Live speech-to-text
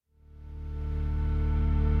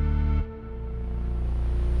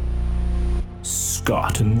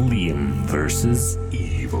Scott and Liam versus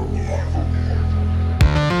Evil.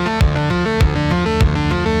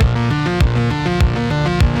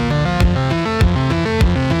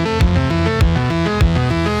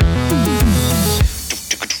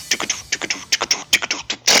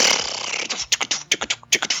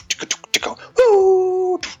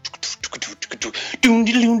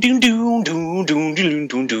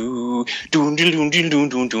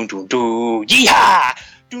 Yeehaw!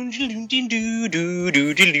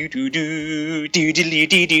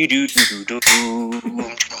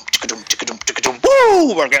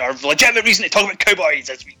 Woo! We're getting our legitimate reason to talk about cowboys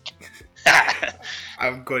this week.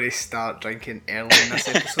 I'm going to start drinking early in this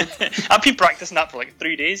episode. I've been practicing that for like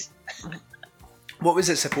 3 days. What was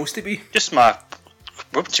it supposed to be? Just my...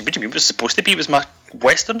 What do you mean it was supposed to be? It was my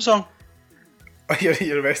Western song.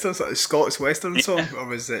 Your Western song? Scots Western song? Or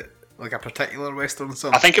was it like a particular Western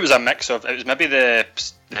song? I think it was a mix of... It was maybe the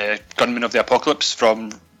Gunmen of the Apocalypse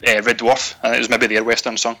from Red Dwarf, and it was maybe their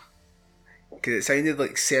Western song. Because it sounded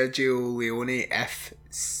like Sergio Leone if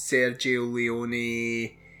Sergio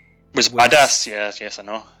Leone... Was badass, yes, I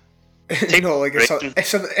know. No, like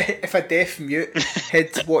if a deaf mute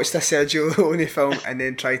had watched a Sergio Leone film and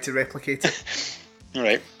then tried to replicate it.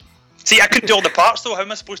 Right. See, I could do all the parts though. How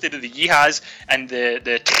am I supposed to do the yeehas and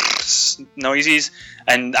the noises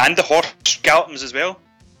and the horse gallopings as well?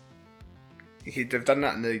 You could have done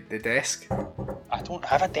that on the desk. I don't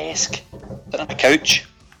have a desk. Sit on the couch.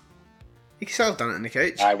 You could still have done it on the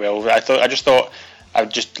couch. I will. I just thought I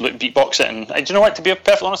would just beatbox it, and do you know what? To be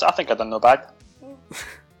perfectly honest, I think I've done no bad.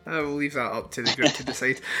 I will leave that up to the group to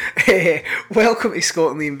decide. Welcome to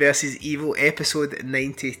Scott and Liam versus Evil, episode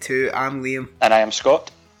 92. I'm Liam. And I am Scott.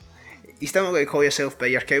 You still not going to call yourself by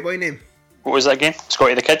your cowboy name? What was that again?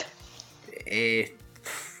 Scotty the Kid?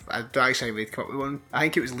 I don't actually know come up with one. I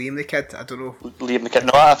think it was Liam the Kid. I don't know. Liam the Kid.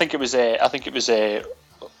 No, I think it was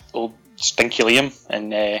old Stinky Liam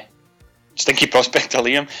and Stinky Prospector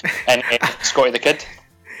Liam and Scotty the Kid.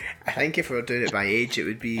 I think if we were doing it by age, it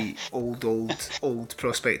would be old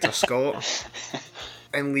Prospector Scott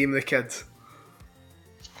and Liam the Kid.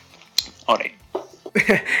 Alright.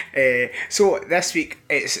 So this week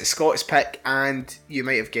it's Scott's pick, and you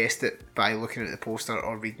might have guessed it by looking at the poster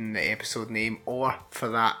or reading the episode name, or for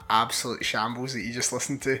that absolute shambles that you just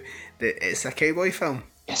listened to, that it's a cowboy film.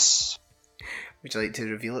 Yes. Would you like to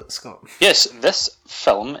reveal it, Scott? Yes, this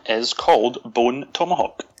film is called Bone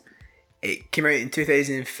Tomahawk. It came out in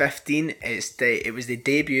 2015. It was the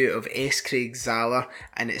debut of S. Craig Zahler,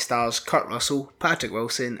 and it stars Kurt Russell, Patrick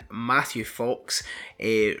Wilson, Matthew Fox,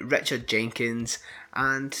 Richard Jenkins,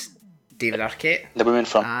 and David Arquette. The woman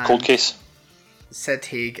from Cold Case. Sid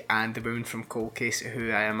Haig and the woman from Cold Case,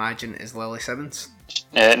 who I imagine is Lily Simmons.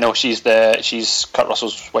 No, she's Kurt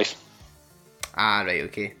Russell's wife. Ah, right,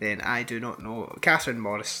 okay. Then I do not know. Catherine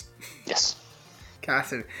Morris. Yes.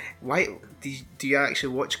 Catherine, why do you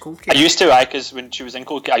actually watch Cold Case? I used to, because when she was in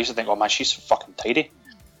Cold Case, I used to think, oh man, she's fucking tidy.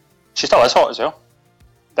 She still is hot as well.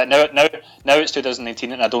 But now it's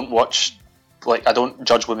 2019, and I don't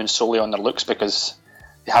judge women solely on their looks, because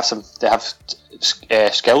they have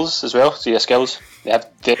skills as well. So skills. They're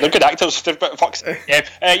good actors. Yeah,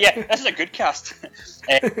 this is a good cast.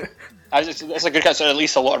 It's a good cast. At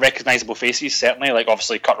least a lot of recognisable faces. Certainly, like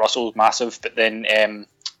obviously Kurt Russell, massive, but then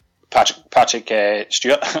Patrick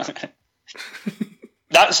Stewart.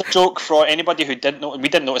 That's a joke for anybody who didn't know. We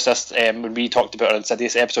didn't notice this when we talked about it in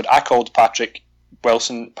Insidious episode. I called Patrick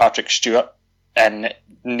Wilson Patrick Stewart, and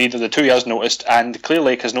neither the two of us noticed, and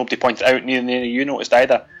clearly, because nobody pointed out, neither of you noticed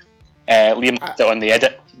either. Liam put it on the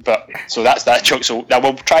edit, but so that's that joke. So I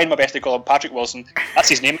will try my best to call him Patrick Wilson. That's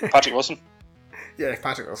his name, Patrick Wilson. Yeah,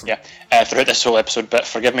 Patrick Wilson. Yeah, throughout this whole episode, but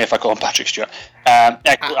forgive me if I call him Patrick Stewart.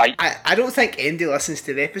 I don't think Andy listens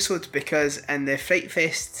to the episode, because in the Fright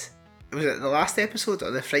Fest, was it the last episode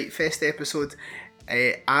or the Fright Fest episode,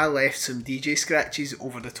 I left some DJ scratches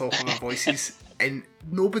over the top of our voices, and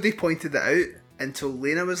nobody pointed it out until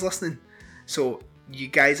Lena was listening. So you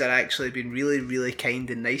guys are actually being really, really kind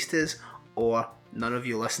and nice to us, or none of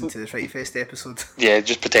you listened to the Fright Fest episode. Yeah,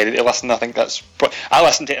 just pretended to listen. I think that's... I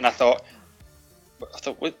listened to it and I thought,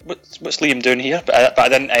 what's Liam doing here? But I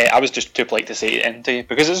didn't. I was just too polite to say it into you,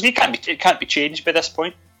 because it can't be changed by this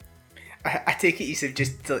point. I take it you've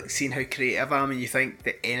just seen how creative I am, and you think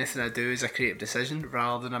that anything I do is a creative decision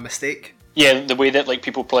rather than a mistake. Yeah, the way that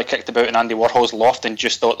people probably kicked about in Andy Warhol's loft and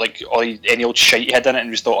just thought any old shite he had in it,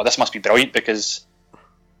 and just thought, oh, this must be brilliant, because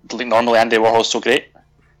normally Andy Warhol's so great.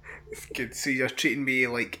 Good. So you're treating me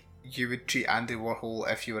like you would treat Andy Warhol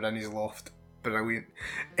if you were in his loft. Brilliant.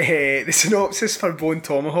 The synopsis for Bone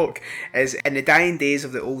Tomahawk is: in the dying days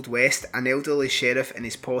of the Old West, an elderly sheriff and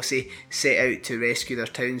his posse set out to rescue their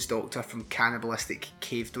town's doctor from cannibalistic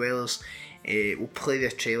cave dwellers. We'll play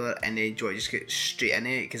the trailer and then Joy, just get straight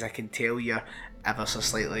into it because I can tell you're ever so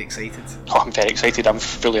slightly excited. Oh, I'm very excited. I'm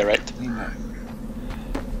fully erect. Lean back.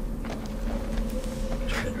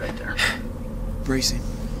 Tread right there. Bracing.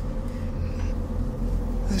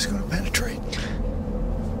 This is going to penetrate.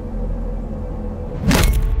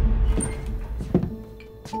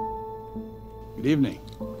 Good evening.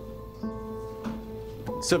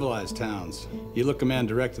 Civilized towns, you look a man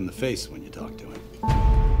direct in the face when you talk to him.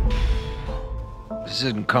 This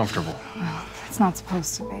isn't comfortable. Well, it's not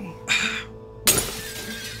supposed to be.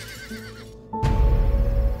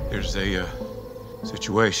 There's a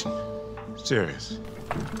situation. Serious.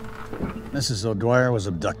 Mrs. O'Dwyer was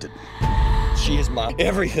abducted. She is my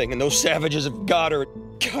everything, and those savages have got her.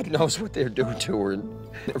 God knows what they're doing to her, and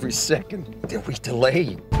every second that we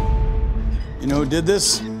delay. You know who did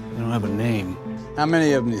this? They don't have a name. How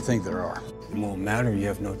many of them do you think there are? It won't matter. You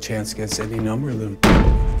have no chance against any number of them.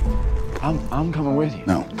 I'm coming with you.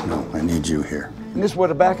 No, I need you here. And this is what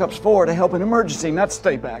the backup's for, to help an emergency, not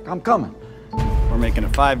stay back. I'm coming. We're making a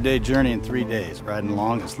 5-day journey in 3 days, riding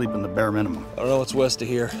along and sleeping the bare minimum. I don't know what's west of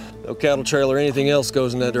here. No cattle trail or anything else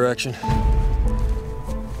goes in that direction.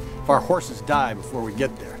 If our horses die before we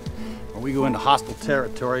get there, or we go into hostile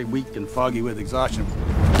territory, weak and foggy with exhaustion,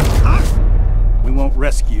 we won't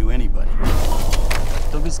rescue anybody.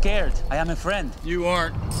 Don't be scared. I am a friend. You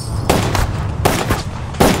aren't.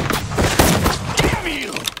 Damn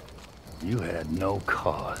you! You had no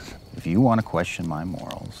cause. If you want to question my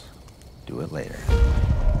morals, do it later.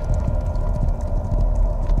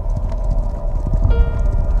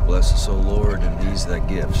 Bless us, O Lord, and these thy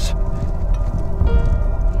gifts,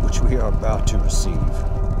 which we are about to receive.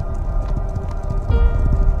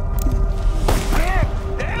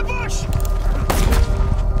 Ambush!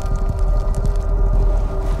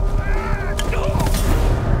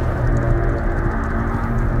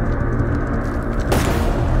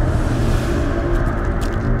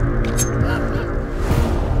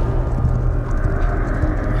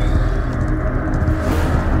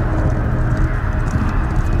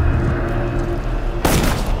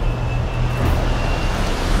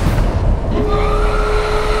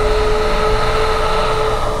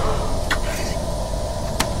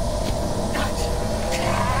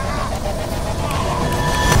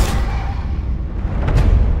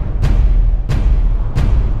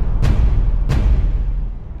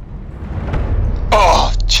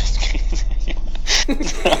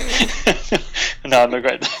 No, I'm not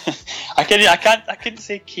good. I couldn't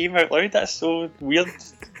say came out loud. That's so weird.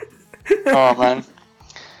 Oh man.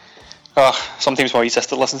 Oh, sometimes my wee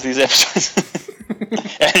sister listens to these episodes.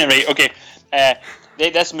 Anyway, okay.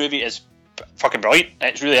 This movie is fucking brilliant.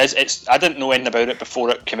 It really is. I didn't know anything about it before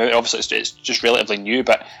it came out. Obviously, it's just relatively new,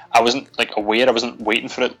 but I wasn't like aware. I wasn't waiting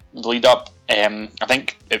for it to lead up. I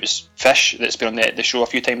think it was Fish that's been on the show a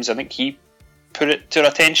few times. I think he put it to our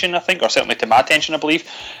attention. I think, or certainly to my attention, I believe.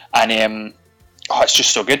 And it's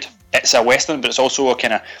just so good. It's a western, but it's also a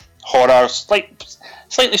kind of horror,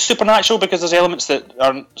 slightly supernatural because there's elements that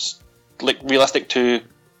aren't like realistic to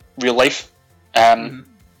real life.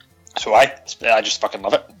 So I just fucking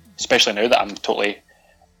love it, especially now that I'm totally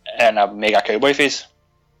in a mega cowboy phase.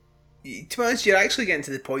 To be honest, you're actually getting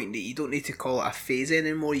to the point that you don't need to call it a phase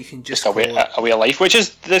anymore. You can just a way of life, which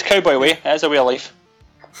is the cowboy way. It is a way of life.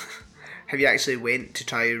 Have you actually went to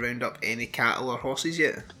try to round up any cattle or horses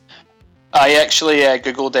yet? I actually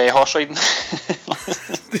googled horse riding.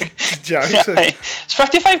 It's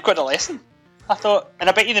 55 quid a lesson. I thought, and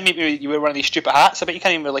I bet you they make you wear one of these stupid hats. I bet you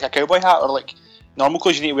can't even wear like a cowboy hat or like normal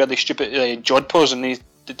clothes. You need to wear these stupid jodhpurs and these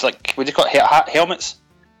like what do you call it, helmets?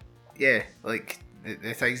 Yeah, like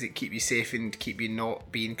the things that keep you safe and keep you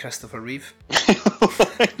not being Christopher Reeve.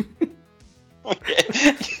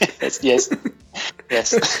 Yes.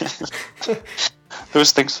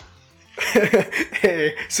 Those things.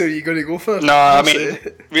 So you're going to go for it? No, I mean,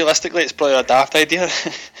 realistically, it's probably a daft idea.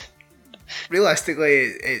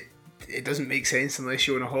 Realistically, it doesn't make sense unless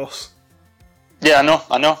you own a horse. Yeah, I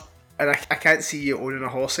know. And I can't see you owning a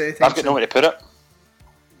horse anytime. I've got nowhere to put it.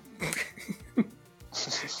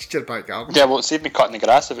 Just your back garden. Yeah, well, it'd save me cutting the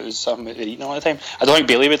grass if it was something they're eating all the time. I don't think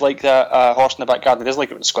Bailey would like a horse in the back garden. He does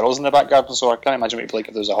like it with squirrels in the back garden, so I can't imagine what it'd be like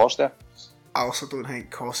if there was a horse there. I also don't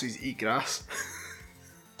think horses eat grass.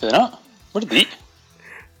 Do they not? What do they eat?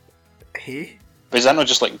 Hay. But is that not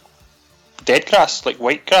just like dead grass, like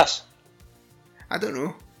white grass? I don't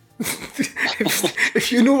know.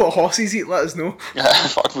 if you know what horses eat, let us know.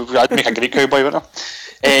 Fuck, I'd make a great cowboy, wouldn't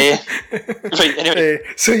Right. Anyway,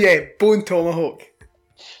 so yeah, Bone Tomahawk.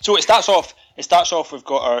 so it starts off. We've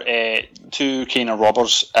got our two kind of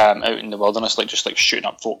robbers out in the wilderness, just shooting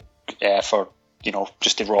up folk for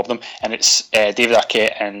just to rob them, and it's David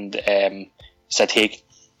Arquette and Sid Haig,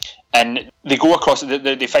 and they go across.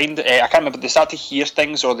 They find I can't remember. They start to hear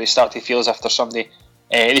things, or they start to feel as if there's somebody.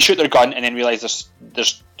 They shoot their gun and then realise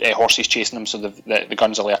there's horses chasing them, so the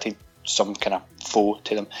gun's alerted some kind of foe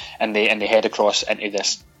to them, and they head across into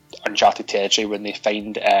this uncharted territory when they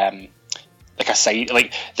find like a site,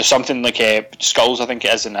 like there's something like skulls, I think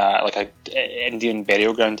it is, in a Indian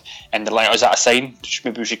burial ground, and they're like, oh, is that a sign?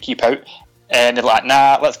 Maybe we should keep out. And they're like,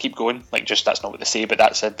 nah, let's keep going. That's not what they say, but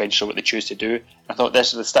that's eventually what they choose to do. I thought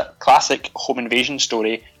this is the classic home invasion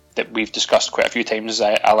story that we've discussed quite a few times,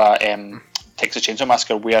 a la Texas Chainsaw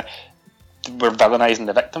Massacre, where we're villainising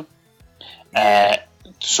the victim.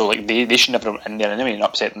 So they should never have been in there anyway and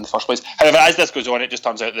upset in the first place. However, as this goes on, it just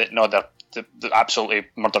turns out that no, they're absolutely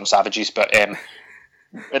murdering savages. But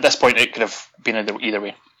at this point, it could have been either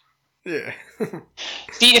way. Yeah.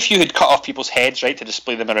 See, if you had cut off people's heads, right, to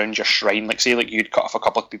display them around your shrine, say you'd cut off a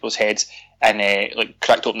couple of people's heads and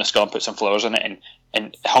cracked open the skull and put some flowers in it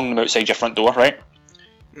and hung them outside your front door, right?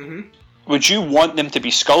 Mm-hmm. Would you want them to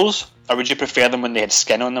be skulls, or would you prefer them when they had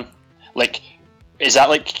skin on them? Is that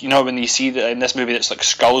when you see that in this movie that's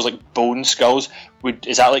skulls, bone skulls?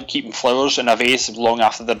 Is that keeping flowers in a vase long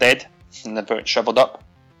after they're dead and they're shriveled up?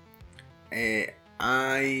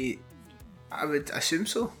 I would assume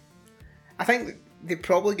so. I think they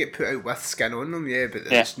probably get put out with skin on them, yeah, but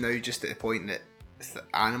it's now just at the point that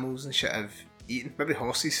animals and shit have eaten. Maybe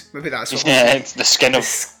horses. Maybe that's what. Yeah, it's the skin of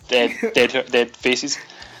dead faces.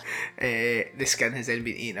 The skin has then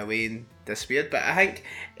been eaten away and disappeared, but I think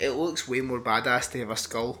it looks way more badass to have a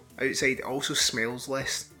skull outside. It also smells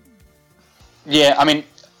less. Yeah, I mean,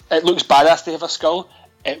 it looks badass to have a skull.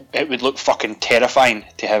 It would look fucking terrifying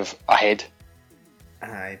to have a head.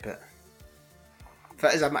 Aye, but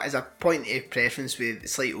as a point of preference with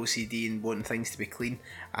slight OCD and wanting things to be clean,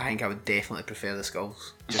 I think I would definitely prefer the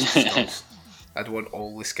skulls. Just the skulls. I'd want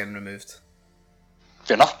all the skin removed.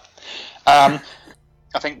 Fair enough.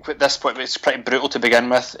 I think at this point it's pretty brutal to begin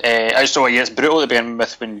with. It's brutal to begin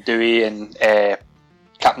with when Dewey and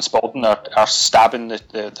Captain Spaulding are stabbing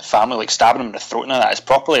the family, stabbing them in the throat and all that. It's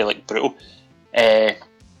properly brutal.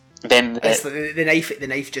 Then the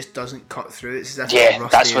knife just doesn't cut through. It's as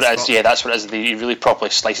if that's what it is. Yeah, that's what it is. He really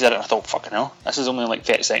properly slices it, and I thought, fucking hell, this is only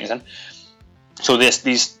 30 seconds in. So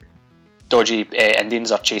these dodgy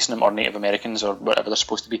Indians are chasing him, or Native Americans, or whatever they're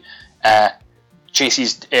supposed to be.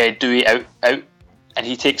 Chases Dewey out, and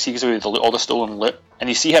he gives away all the stolen loot. And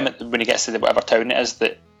you see him when he gets to whatever town it is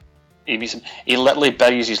that he meets him. He literally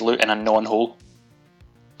buries his loot in a non-hole.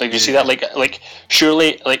 You see that?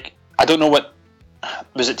 Surely, I don't know what.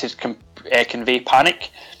 Was it to convey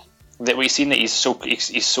panic that we've seen that he's so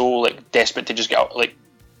desperate to just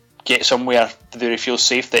get somewhere where he feels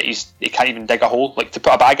safe that he can't even dig a hole to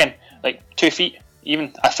put a bag in 2 feet,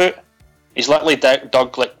 even a foot. He's literally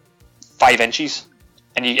dug 5 inches,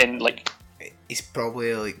 and he's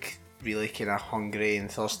probably really kind of hungry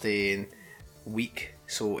and thirsty and weak,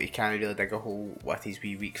 so he can't really dig a hole with his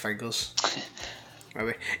wee weak fingers.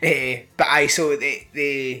 So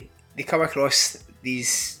they come across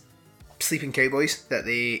these sleeping cowboys that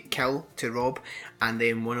they kill to rob, and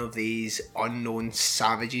then one of these unknown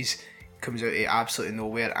savages comes out of absolutely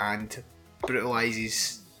nowhere and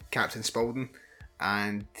brutalises Captain Spaulding,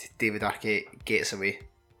 and David Arquette gets away.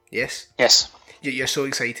 Yes? Yes. You're so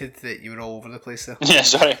excited that you were all over the place there. Yeah,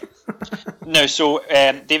 sorry. No, so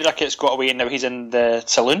David Arquette's got away and now he's in the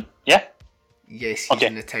saloon, yeah? Yes, he's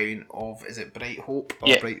in the town of, is it Bright Hope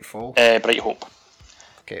or Bright Fall? Bright Hope.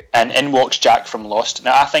 Okay. And in walks Jack from Lost.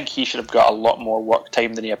 Now, I think he should have got a lot more work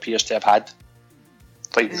time than he appears to have had.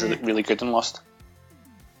 He's really good in Lost.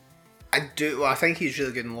 I think he's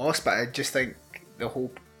really good in Lost, but I just think the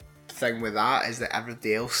whole thing with that is that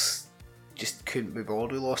everybody else just couldn't be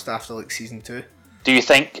bothered with Lost after season 2. Do you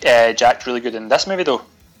think Jack's really good in this movie though?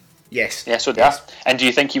 Yes. Yeah, so yes. And do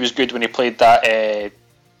you think he was good when he played that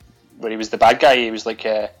where he was the bad guy? He was I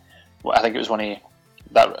think it was one of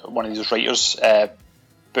those writers'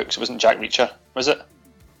 books. It wasn't Jack Reacher, was it?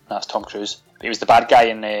 No, it's Tom Cruise. But he was the bad guy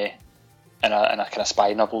in a kind of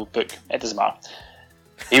spy novel book. It doesn't matter.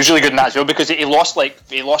 He was really good in that as well because he lost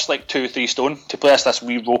 2 or 3 stone to play this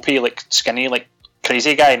wee ropey, skinny,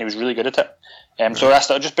 crazy guy, and he was really good at it. So that's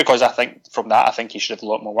just because I think he should have a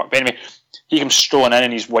lot more work. But anyway, he comes strolling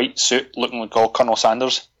in his white suit, looking like all Colonel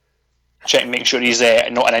Sanders, making sure he's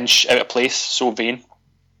not an inch out of place. So vain.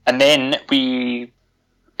 And then we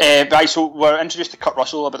Right, so we're introduced to Kurt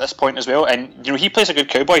Russell at this point as well, and he plays a good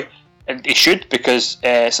cowboy, and he should, because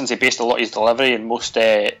since he based a lot of his delivery and most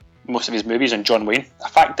of his movies on John Wayne, a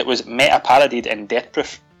fact that was meta-parodied in Death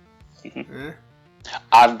Proof.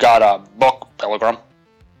 I've got a book, Pilgrim.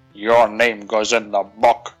 Your name goes in the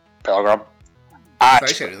book, Pilgrim.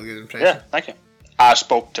 That's actually a really good impression. Yeah, thank you. I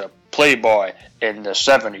spoke to Playboy in the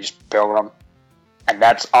 70s, Pilgrim, and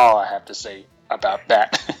that's all I have to say about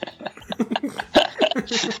that.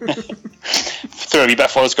 Threw a wee bit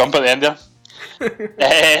of Forrest Gump at the end there.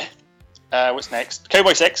 What's next?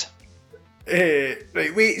 Cowboy 6.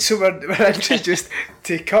 Right, wait, so we're introduced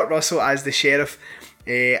to Kurt Russell as the sheriff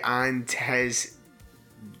and his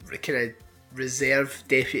kind of reserve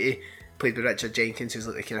deputy, played by Richard Jenkins, who's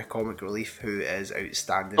like the kind of comic relief, who is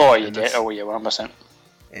outstanding. Oh, you get. Oh, yeah, 100%.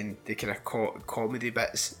 And the kind of comedy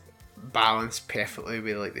bits balance perfectly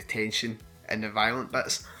with like the tension and the violent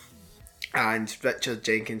bits. And Richard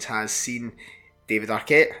Jenkins has seen David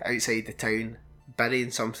Arquette outside the town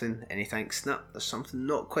burying something, and he thinks, no, there's something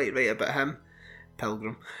not quite right about him,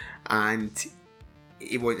 Pilgrim, and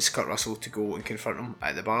he wants Kurt Russell to go and confront him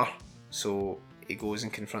at the bar. So he goes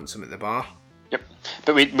and confronts him at the bar. Yep,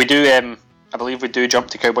 but we do I believe we do jump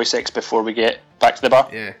to Cowboy 6 before we get back to the bar.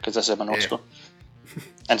 Yeah, because this is my notes go.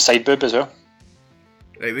 And side boob as well.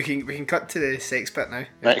 Right, we can cut to the sex bit now.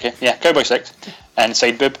 Right, okay, yeah, Cowboy 6 and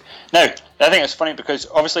side boob. Now, I think it's funny because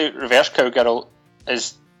obviously reverse cowgirl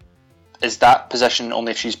is that position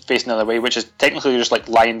only if she's facing the other way, which is technically just like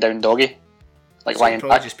lying down doggy, like so lying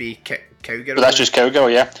probably back. Just be cowgirl. But that's just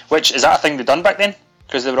cowgirl, yeah. Which is that a thing they done back then?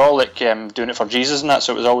 Because they were all like doing it for Jesus and that,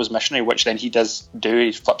 so it was always missionary. Which then he does do.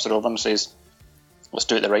 He flips it over and says, "Let's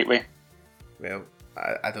do it the right way." Well,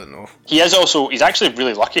 I don't know. He's actually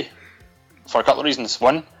really lucky for a couple of reasons.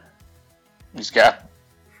 One, he's got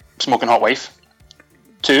a smoking hot wife.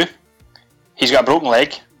 Two, he's got a broken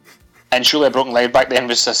leg, and surely a broken leg back then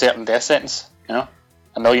was a certain death sentence. A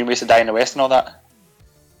million ways to die in the West and all that.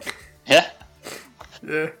 Yeah.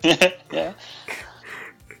 Yeah. Yeah.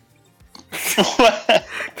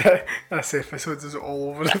 This episode is all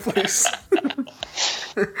over the place.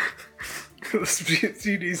 There's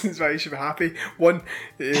three reasons why you should be happy. One,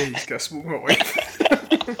 he's got a smoking hot wife.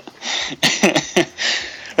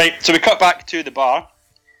 Right, so we cut back to the bar,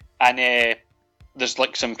 and there's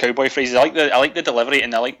like some cowboy phrases. I like the delivery,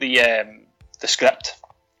 and I like the script.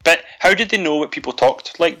 But how did they know what people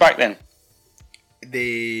talked like back then?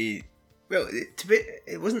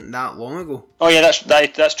 It wasn't that long ago. Oh yeah,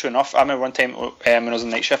 that's true enough. I remember one time when I was on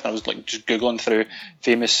night shift, and I was like just googling through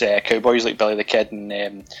famous cowboys like Billy the Kid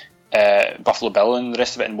and Buffalo Bill and the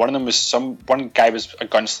rest of it. And one of them was one guy was a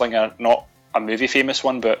gunslinger, not a movie famous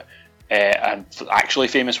one, but an actually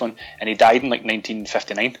famous one, and he died in like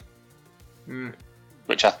 1959,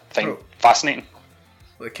 which I find fascinating.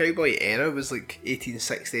 The cowboy era was like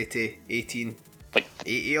 1860 to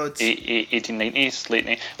 1880 odds. 1890s, late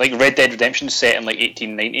 90s. Like Red Dead Redemption set in like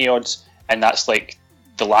 1890 odds, and that's like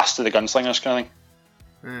the last of the gunslingers kind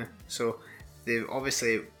of thing. So they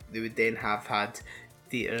would then have had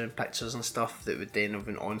theatre and pictures and stuff that would then have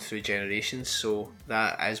been on through generations. So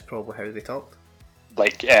that is probably how they talked.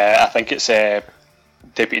 Like I think it's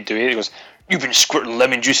Deputy Dewey. He goes, "You've been squirting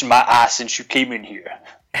lemon juice in my ass since you came in here."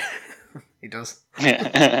 He does.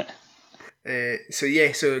 Yeah.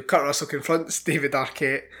 So Kurt Russell confronts David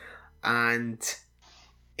Arquette, and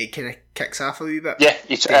it kind of kicks off a wee bit. Yeah,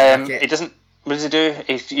 he doesn't. What does he do?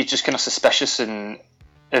 He's just kind of suspicious and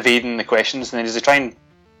evading the questions, and then does he try and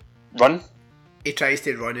run? He tries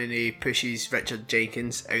to run, and he pushes Richard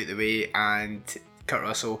Jenkins out the way, and Kurt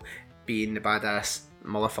Russell, being the badass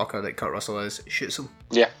motherfucker that Kurt Russell is, shoots him.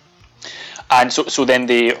 Yeah, and so then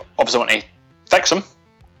they obviously want to fix him.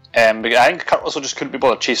 But I think Kurt Russell just couldn't be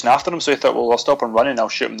bothered chasing after him, so he thought, well, I'll stop him running and I'll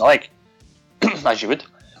shoot him in the leg. As you would.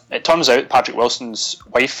 It turns out Patrick Wilson's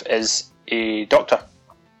wife is a doctor.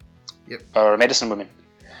 Yep. Or a medicine woman.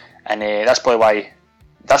 And that's probably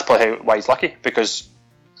why he's lucky, because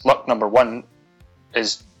luck number one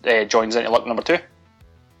is joins into luck number two.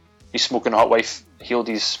 His smoking hot wife healed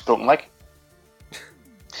his broken leg.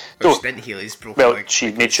 Well, she didn't heal his broken leg. Well,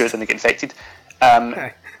 she made sure it didn't get infected.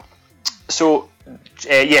 So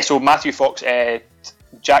Matthew Fox,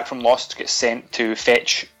 Jack from Lost, gets sent to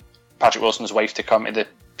fetch Patrick Wilson's wife to come to the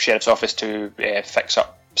sheriff's office to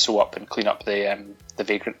sew up and clean up the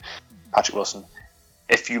vagrant. Patrick Wilson: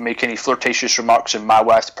 "If you make any flirtatious remarks in my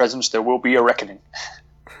wife's presence, there will be a reckoning."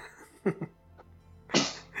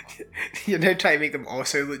 You're now trying to make them all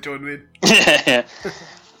sound like John Wayne. Yeah.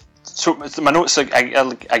 So my notes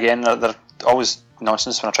again, they're always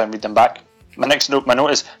nonsense when I try and read them back. My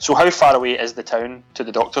note is, so how far away is the town to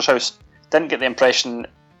the doctor's house? Didn't get the impression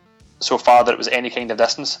so far that it was any kind of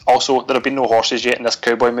distance. Also, there have been no horses yet in this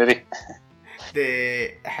cowboy movie.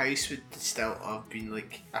 The house would still have been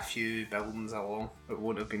like a few buildings along. It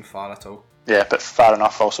won't have been far at all. Yeah, but far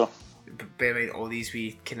enough also. But bear in mind, all these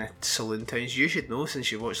wee kind of saloon towns, you should know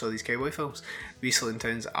since you've watched all these cowboy films, wee saloon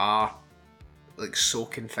towns are like so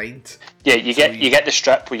confined. Yeah, you get the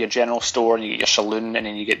strip with your general store, and you get your saloon, and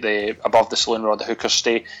then you get the above the saloon where all the hookers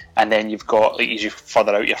stay, and then you've got, like, as you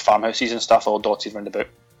further out, your farmhouses and stuff all dotted round about.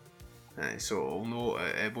 So no,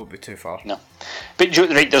 it won't be too far. No, but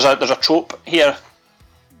right, there's a trope here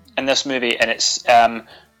in this movie, and it's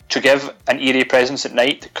to give an eerie presence at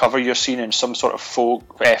night, to cover your scene in some sort of fog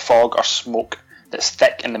or smoke that's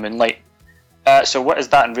thick in the moonlight. So what is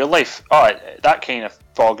that in real life? Oh, that kind of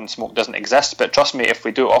fog and smoke doesn't exist, but trust me, if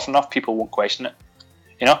we do it often enough, people won't question it.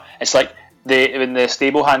 You know, it's like when the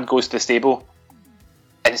stable hand goes to the stable,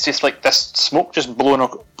 and it's just like this smoke just blowing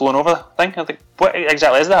over the thing. I think, what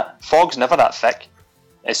exactly is that? Fog's never that thick.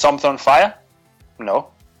 Is something on fire? No.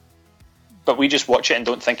 But we just watch it and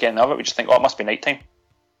don't think anything of it. We just think, oh, it must be nighttime.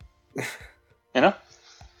 You know?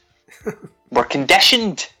 We're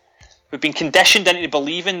conditioned. We've been conditioned into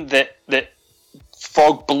believing that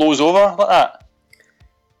fog blows over like that.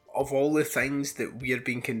 Of all the things that we're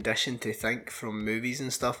being conditioned to think from movies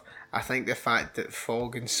and stuff, I think the fact that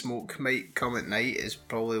fog and smoke might come at night is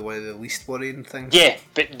probably one of the least worrying things. Yeah,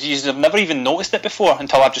 but you've never even noticed it before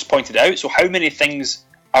until I've just pointed it out. So how many things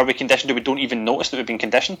are we conditioned to we don't even notice that we've been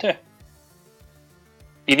conditioned to?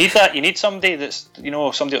 You need that. You need somebody that's,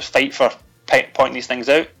 somebody that's fight for pointing these things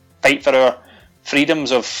out, fight for our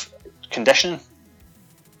freedoms of conditioning.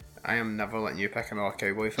 I am never letting you pick another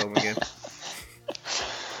cowboy film again.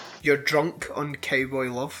 You're drunk on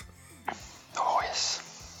cowboy love. Oh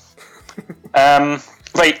yes.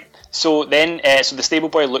 Right. So then, so the stable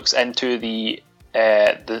boy looks into the bar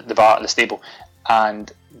at the stable,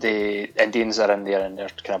 and the Indians are in there, and they're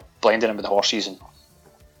kind of blinding him with the horses, and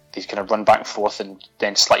they kind of run back and forth, and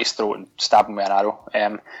then slit his throat and stab him with an arrow.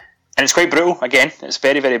 And it's quite brutal. Again, it's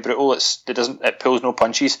very, very brutal. It pulls no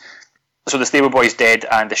punches. So the stable boy's dead,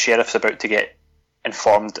 and the sheriff's about to get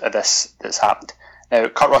informed of this that's happened. Now,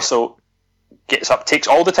 Kurt Russell gets up, takes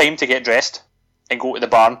all the time to get dressed and go to the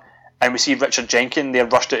barn, and we see Richard Jenkins there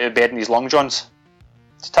rushed out of bed in his long johns.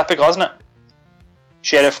 It's typical, isn't it?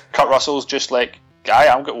 Sheriff Kurt Russell's just like, guy,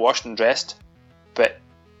 I'll get washed and dressed. But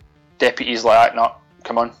deputy's like, no,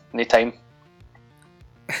 come on, no time.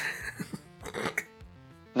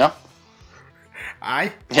 No?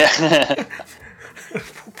 Aye. Yeah.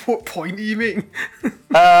 What point are you making?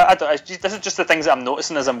 I don't. This is just the things that I'm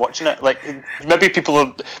noticing as I'm watching it. Like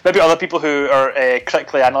maybe other people who are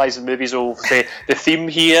critically analysing movies will say the theme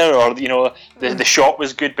here, or the shot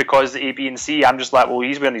was good because the A, B, and C. I'm just like, well,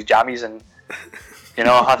 he's wearing his jammies, and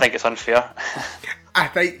I think it's unfair. I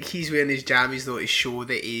think he's wearing his jammies though to show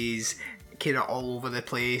that he's kind of all over the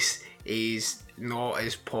place. He's not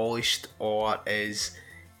as polished or as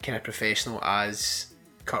kind of professional as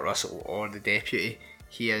Kurt Russell or the deputy.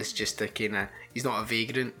 He is just a kind of, he's not a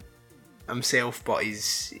vagrant himself, but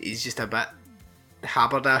he's just a bit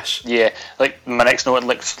haberdash. Yeah, like my next note,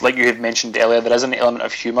 like you had mentioned earlier, there is an element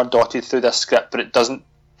of humour dotted through this script, but it doesn't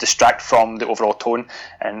distract from the overall tone.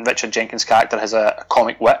 And Richard Jenkins' character has a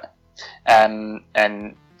comic wit, and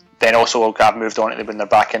then also I've moved on to when they're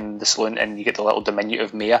back in the saloon, and you get the little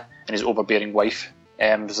diminutive mayor and his overbearing wife.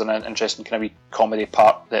 There's an interesting kind of wee comedy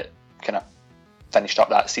part that kind of finished up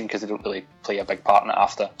that scene because they don't really play a big part in it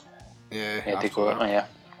after. Yeah, they go. Oh, yeah.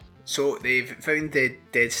 So they've found the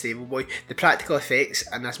dead stable boy. The practical effects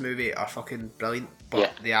in this movie are fucking brilliant,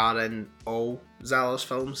 but they are in all Zala's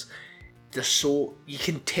films. They're so, you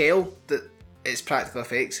can tell that it's practical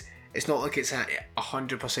effects. It's not like it's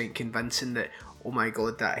 100% convincing that, oh my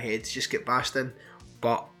god, that head's just get bashed in,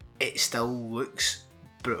 but it still looks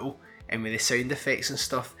brutal. And with the sound effects and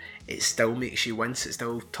stuff, it still makes you wince. It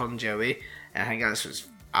still turns you away. And I think that's what's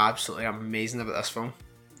absolutely amazing about this film.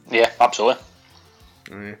 Yeah, absolutely.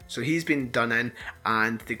 So he's been done in,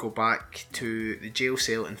 and they go back to the jail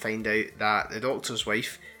cell and find out that the doctor's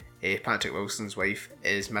wife, Patrick Wilson's wife,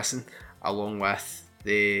 is missing, along with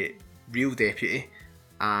the real deputy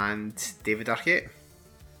and David Arquette.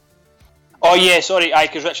 Oh yeah, sorry,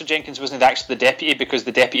 because Richard Jenkins wasn't actually the deputy because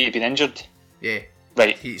the deputy had been injured. Yeah.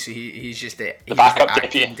 Right. He's just the backup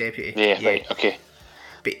deputy. Yeah, right, okay.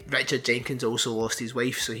 But Richard Jenkins also lost his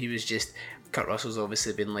wife, so he was just... Kurt Russell's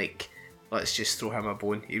obviously been like, let's just throw him a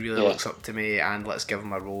bone. He really looks up to me, and let's give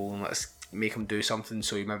him a role, and let's make him do something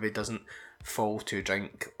so he maybe doesn't fall to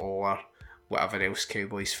drink or whatever else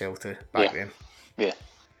cowboys fell to back then. Yeah.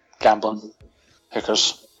 Gambling.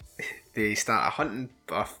 Hookers. they start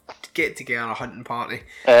a get together a hunting party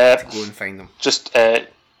Uh, to go and find them. Just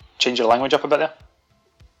change your language up a bit there.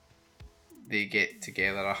 They get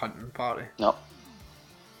together a hunting party. No.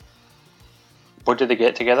 What did they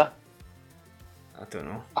get together? I don't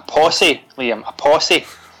know. A posse, Liam. A posse.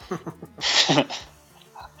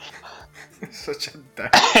 Such a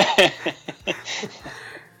dick.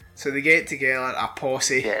 So they get together a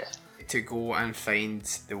posse to go and find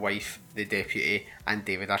the wife, the deputy, and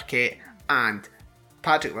David Arquette. And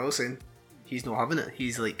Patrick Wilson, he's not having it.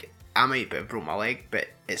 He's like, I might have broke my leg, but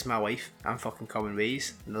it's my wife. I'm fucking coming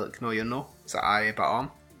ways. And they're like, no, you're no. It's like, aye, but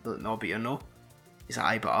arm. They're like, no, but you're no. He's like,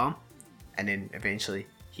 aye, but arm. And then eventually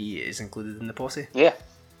he is included in the posse. Yeah.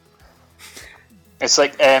 It's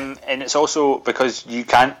like, and it's also because you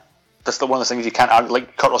can't. That's the one of the things you can't argue.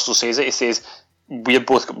 Like Kurt Russell says it. He says we're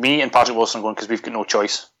both, me and Patrick Wilson, going because we've got no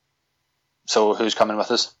choice. So who's coming with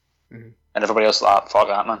us? Mm-hmm. And everybody else is like, fuck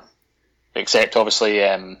that, man. Except obviously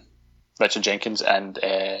Richard Jenkins and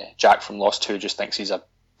Jack from Lost, who just thinks he's a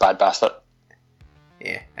bad bastard.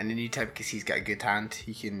 Yeah, and the new type because he's got a good hand.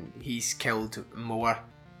 He's killed more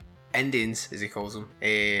Indians, as he calls them,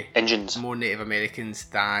 Indians, more Native Americans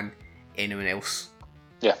than anyone else.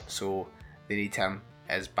 Yeah. So they need him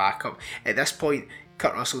as backup. At this point,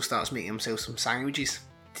 Kurt Russell starts making himself some sandwiches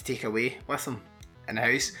to take away with him in the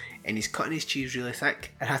house, and he's cutting his cheese really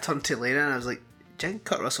thick. And I turned to Lena and I was like, "Do you think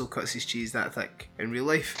Kurt Russell cuts his cheese that thick in real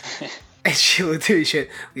life?" And she looked at me and she went,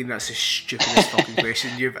 "Liam, that's the stupidest fucking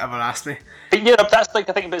question you've ever asked me." But yeah, that's like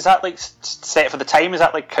the thing. But is that like set for the time? Is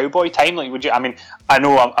that like cowboy time? Like, would you? I mean, I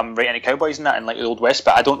know I'm right into cowboys and that, and like the old west,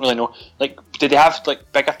 but I don't really know. Like, did they have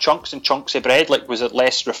like bigger chunks and chunks of bread? Like, was it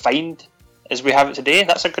less refined as we have it today?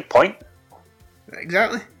 That's a good point.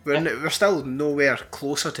 Exactly. We're still nowhere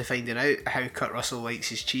closer to finding out how Kurt Russell likes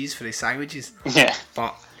his cheese for his sandwiches. Yeah.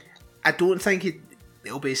 But I don't think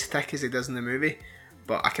it'll be as thick as it does in the movie.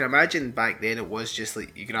 But I can imagine back then it was just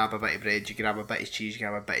like you grab a bit of bread, you grab a bit of cheese, you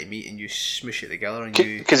grab a bit of meat, and you smoosh it together. And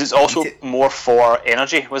because it's also more for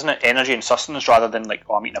energy, wasn't it? Energy and sustenance rather than like,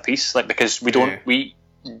 oh, I'm eating a piece. Like, because we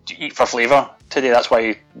eat for flavour today. That's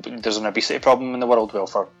why there's an obesity problem in the world. Well,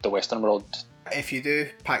 for the Western world. If you do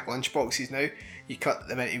pack lunch boxes now, you cut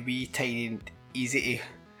them into wee, tiny, easy to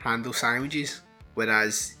handle sandwiches,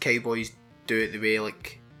 whereas cowboys do it the way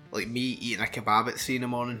like me eating a kebab at 3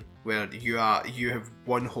 a.m, where you have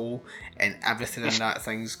one hole and everything in that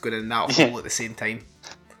thing's going in that hole at the same time.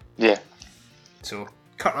 Yeah. So,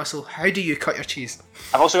 Kurt Russell, how do you cut your cheese?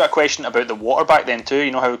 I've also got a question about the water back then too.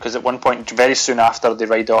 You know how, because at one point, very soon after they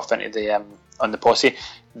ride off into the on the posse,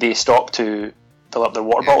 they stop to fill up their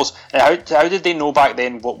water bottles. And how did they know back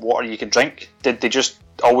then what water you could drink? Did they just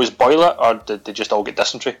always boil it, or did they just all get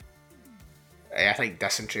dysentery? I think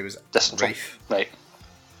dysentery was rife. Right.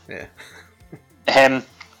 Yeah.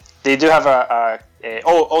 They do have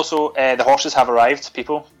also the horses have arrived,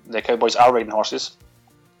 people. The cowboys are riding horses.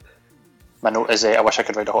 My note is, I wish I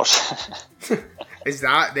could ride a horse. Is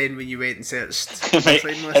that then when you went and searched?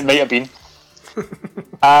 It might have been.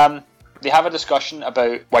 They have a discussion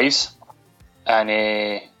about wives,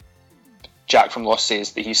 and Jack from Lost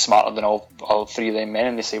says that he's smarter than all three of them men,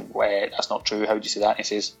 and they say, well, that's not true, how do you say that? And he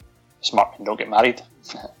says, smart men don't get married.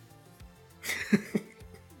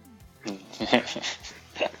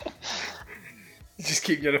 Just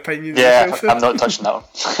keep your opinions. Yeah, I'm not touching that one.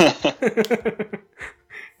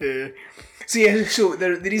 Yeah. So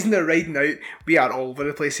the reason they're riding out, we are all over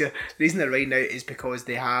the place here. The reason they're riding out is because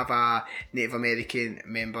they have a Native American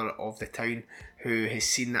member of the town who has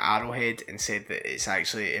seen the arrowhead and said that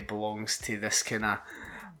it belongs to this kind of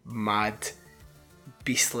mad,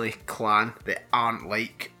 beastly clan that aren't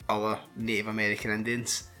like other Native American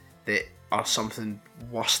Indians, that are something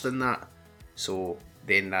worse than that. So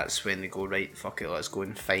then that's when they go, right, fuck it, let's go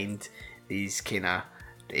and find these kind of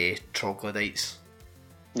troglodytes.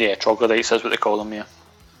 Yeah, troglodytes is what they call them, yeah.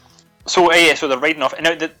 So they're riding off.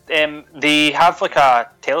 Now, they have like a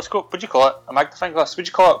telescope. What do you call it? A magnifying glass? What do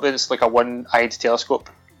you call it? It's like a one-eyed telescope.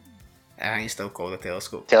 I think it's still called a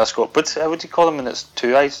telescope. Telescope. But what do you call them when it's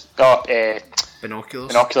two eyes? Oh, binoculars.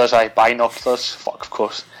 Binoculars, aye. Binoculars. Fuck, of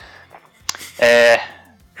course.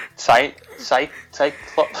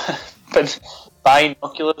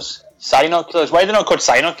 Binoculars. Sinoculars. Why are they not called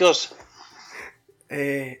sinoculars?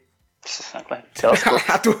 Exactly. Telescope.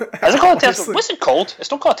 Is it called a telescope? What's it called? It's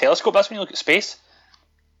not called a telescope. That's when you look at space.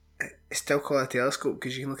 It's still called a telescope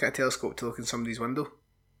because you can look at a telescope to look in somebody's window.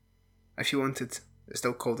 If you wanted, it's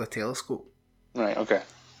still called a telescope. Right. Okay.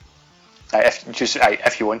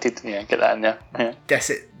 If you wanted, yeah, get that in there. Yeah. This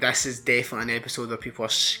is definitely an episode where people are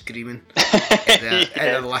screaming at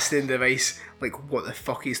their listening device, like, what the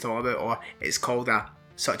fuck he's talking about, or it's called a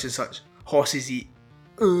such and such. Horses eat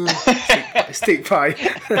steak pie.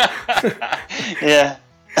 Yeah.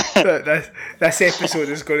 This episode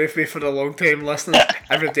is going to be for the long time listeners.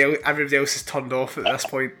 Everybody else is turned off at this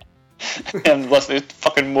point. And listening to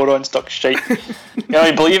fucking moron stuck shite.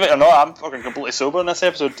 Believe it or not, I'm fucking completely sober in this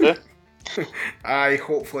episode too. I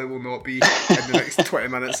hopefully will not be in the next 20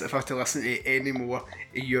 minutes if I have to listen to any more of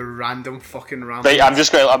your random fucking ramblings.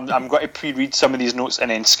 Right, I'm going to pre-read some of these notes and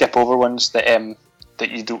then skip over ones that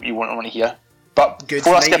you won't want to hear. But good.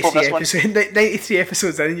 Before I skip over this one, 93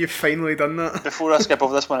 episodes in, you've finally done that. Before I skip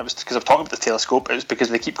over this one, it was because I'm talking about the telescope. It was because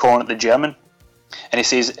they keep calling it the German, and he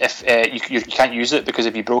says if you can't use it because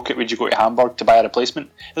if you broke it, would you go to Hamburg to buy a replacement?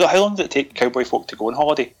 How long did it take cowboy folk to go on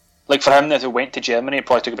holiday? Like for him, if they went to Germany, it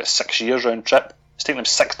probably took about 6 years round trip. It's taking them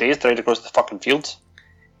 6 days to ride across the fucking fields.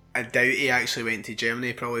 I doubt he actually went to Germany.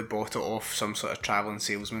 He probably bought it off some sort of travelling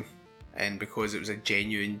salesman, and because it was a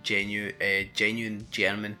genuine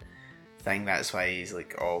German thing, that's why he's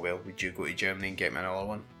like, oh well, would you go to Germany and get me another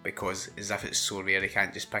one? Because as if it's so rare he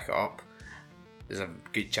can't just pick it up. There's a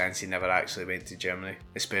good chance he never actually went to Germany,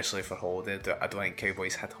 especially for holiday. I don't think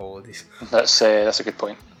cowboys had holidays. That's a good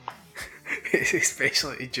point.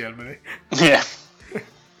 Especially to Germany. Yeah.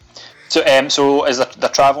 So as they're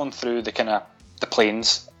travelling through the kind of the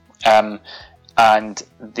plains, and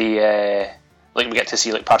the we get to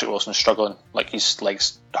see like Patrick Wilson struggling, like his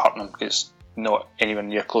legs hurting him because not anywhere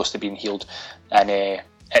near close to being healed, and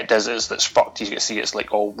it's fucked. You get to see it's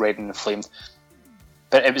like all red and inflamed.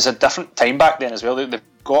 But it was a different time back then as well. They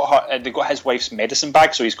got his wife's medicine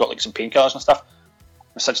bag, so he's got like some painkillers and stuff.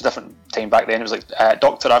 It was such a different time back then. It was like,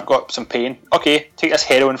 doctor, I've got some pain. Okay, take this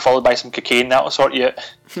heroin followed by some cocaine. That'll sort you out.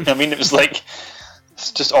 You know what I mean? It was like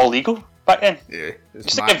it's just all legal back then. Yeah,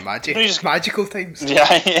 it's magical times.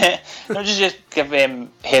 Yeah. Don't just give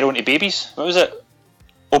heroin to babies. What was it?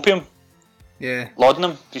 Opium. Yeah.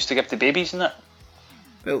 Laudanum used to give to babies, isn't it?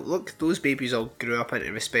 Well, look, those babies all grew up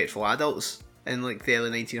into respectful adults in like the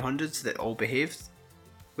early 1900s that all behaved,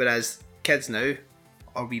 whereas kids now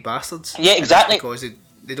are wee bastards. Yeah, exactly. Because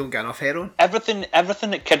they don't get enough heroin. Everything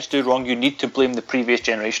that kids do wrong, you need to blame the previous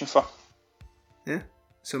generation for. Yeah.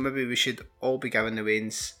 So maybe we should all be giving away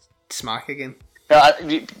and smack again.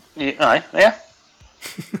 Yeah.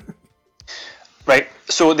 Right.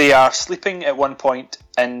 So they are sleeping at one point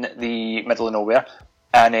in the middle of nowhere,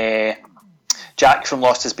 and Jack from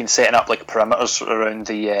Lost has been setting up like perimeters around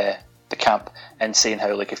the camp and saying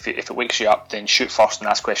how like if it wakes you up, then shoot first and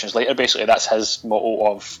ask questions later. Basically, that's his motto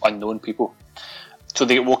of unknown people. So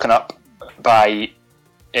they get woken up by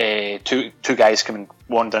two guys coming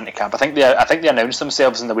wandering into camp. I think they announce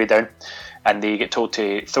themselves on the way down, and they get told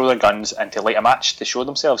to throw their guns and to light a match to show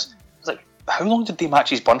themselves. It's like, how long did the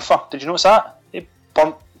matches burn for? Did you notice that? They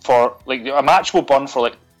burn for like a match will burn for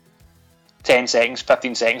like 10 seconds,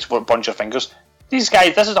 15 seconds before it burns your fingers. These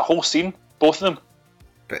guys, this is a whole scene, both of them.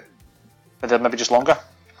 But they're maybe just longer.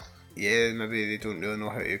 Yeah, maybe they don't really know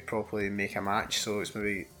how to properly make a match, so it's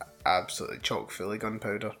maybe absolutely chock full of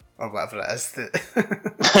gunpowder or whatever it is that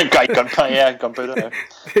gunpowder. Yeah.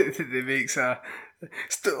 that makes a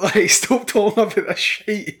stop talking about this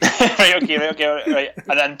shit. right.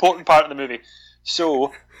 An important part of the movie.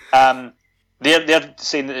 So, they're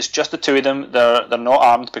saying that it's just the two of them. They're not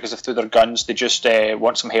armed because if through their guns they just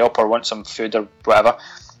want some help or want some food or whatever.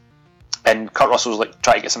 And Kurt Russell's like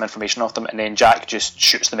trying to get some information off them, and then Jack just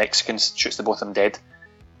shoots the Mexicans, shoots the both of them dead.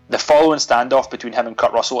 The following standoff between him and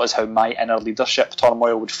Kurt Russell is how my inner leadership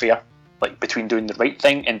turmoil would fare, like between doing the right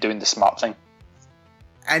thing and doing the smart thing.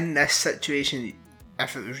 In this situation,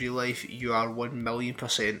 if it was real life, you are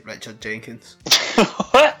 1,000,000% Richard Jenkins.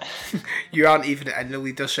 What? You aren't even in the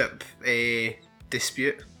leadership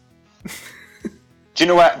dispute. Do you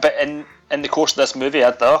know what? But in the course of this movie,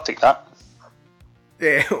 I'll take that.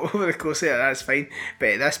 Yeah, over the course of it, that's fine. But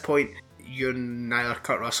at this point, you're neither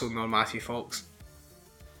Kurt Russell nor Matthew Fox.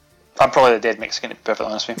 I'm probably the dead Mexican, to be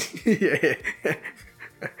perfectly honest with you. Yeah.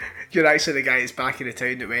 You're actually the guy that's back in the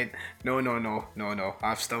town that went, no,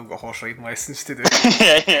 I've still got horse riding lessons to do.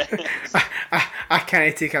 Yeah. I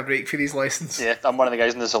can't take a break for these lessons. Yeah, I'm one of the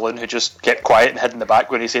guys in the saloon who just kept quiet and hid in the back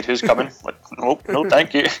when he said, "Who's coming?" Like, no,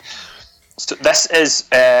 thank you. So this is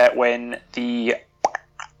when the...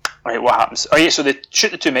 Right, what happens? Oh yeah, so they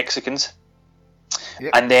shoot the two Mexicans,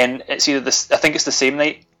 yep. And then it's either this. I think it's the same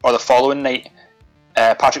night or the following night.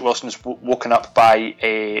 Patrick Wilson's woken up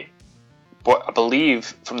by what I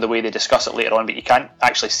believe from the way they discuss it later on, but you can't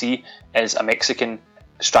actually see, is a Mexican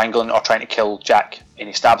strangling or trying to kill Jack, and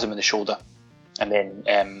he stabs him in the shoulder, and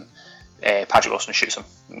then Patrick Wilson shoots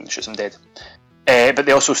him dead. But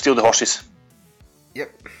they also steal the horses.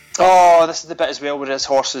 Yep. Oh, this is the bit as well where his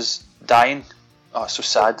horse is dying. Oh, it's so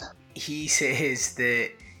sad. He says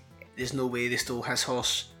that there's no way they stole his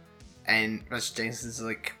horse, and Richard Jenkins's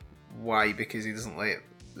like, why? Because he doesn't let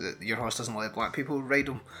your horse doesn't let black people ride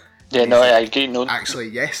him. Yeah, no, I agree. No, actually,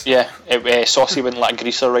 yes. Yeah, Saucy wouldn't let a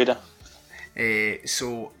greaser ride her.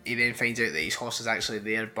 So he then finds out that his horse is actually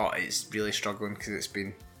there, but it's really struggling because it's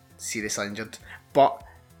been seriously injured. But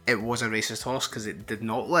it was a racist horse because it did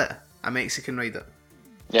not let a Mexican ride it.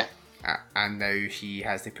 Yeah. And now he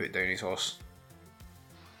has to put down his horse.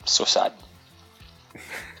 So sad.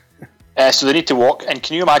 So they need to walk, and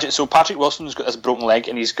can you imagine? So Patrick Wilson's got this broken leg,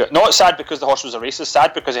 and he's got not sad because the horse was a racist,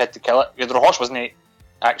 sad because he had to kill it. If the horse wasn't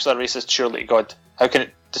actually a racist, surely to God, how can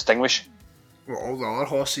it distinguish? Well, all the other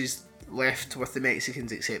horses left with the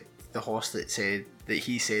Mexicans except the horse that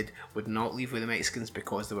he said would not leave with the Mexicans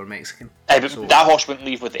because they were Mexican. But that horse wouldn't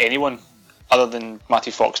leave with anyone other than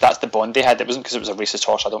Matthew Fox. That's the bond they had. It wasn't because it was a racist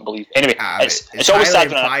horse, I don't believe. Anyway, it's always sad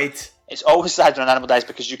when an animal dies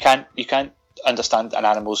because you can't understand an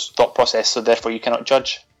animal's thought process, so therefore you cannot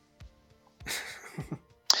judge.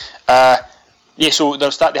 So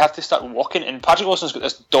they have to start walking, and Patrick Wilson's got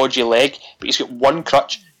this dodgy leg, but he's got one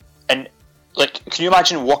crutch, and like, can you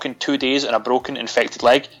imagine walking 2 days on a broken, infected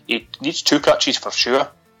leg? He needs 2 crutches for sure.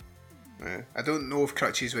 I don't know if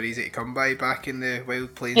crutches were easy to come by back in the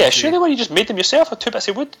wild plains. Yeah, sure they were. You just made them yourself with 2 bits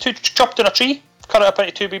of wood, chopped in a tree, cut it up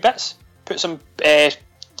into 2 wee bits, put some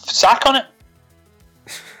sack on it.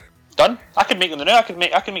 Done. I could make them now. I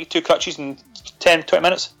can make 2 crutches in 10-20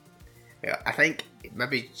 minutes. Yeah, I think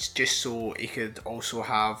maybe just so he could also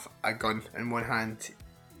have a gun in one hand.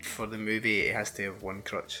 For the movie, it has to have 1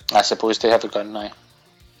 crutch. I suppose they have a gun now.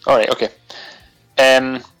 Alright, okay.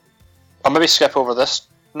 I'll maybe skip over this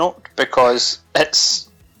note because it's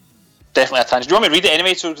definitely a tangent. Do you want me to read it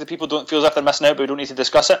anyway so the people don't feel as if they're missing out but we don't need to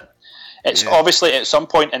discuss it? It's obviously at some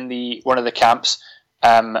point in one of the camps,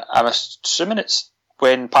 I'm assuming it's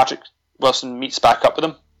when Patrick Wilson meets back up with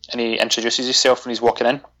him and he introduces himself when he's walking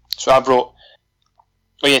in. So I've wrote,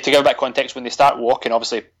 to give a bit of context, when they start walking,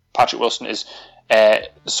 obviously Patrick Wilson is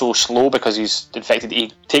so slow because he's infected.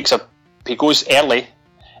 He goes early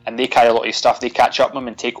and they carry a lot of his stuff. They catch up with him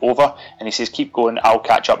and take over, and he says, keep going, I'll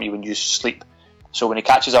catch up with you when you sleep. So when he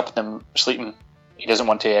catches up with them sleeping, he doesn't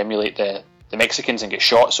want to emulate the Mexicans and get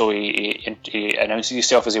shot, so he announces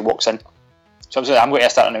himself as he walks in. So I'm going to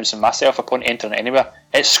start announcing myself upon entering anywhere.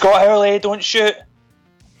 It's Scott Hurley, don't shoot!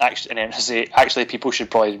 And then I say, actually, people should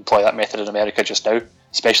probably employ that method in America just now,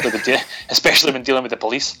 especially when dealing with the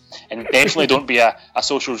police. And definitely don't be a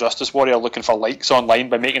social justice warrior looking for likes online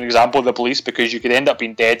by making an example of the police, because you could end up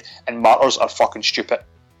being dead, and martyrs are fucking stupid.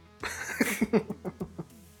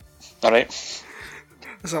 Alright?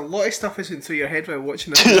 There's a lot of stuff that's been through your head while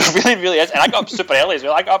watching this. There really, really is. And I got up super early as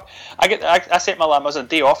well. I set my alarm. It was a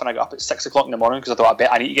day off, and I got up at 6 o'clock in the morning because I thought,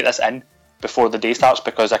 I need to get this in before the day starts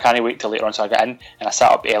because I can't wait till later on. So I got in and I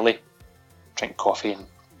sat up early, drinking coffee and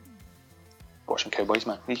watching Cowboys,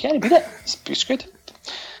 man. You can't beat it. It's good.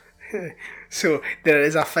 So there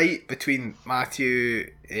is a fight between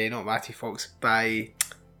Matthew Fox,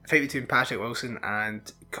 between Patrick Wilson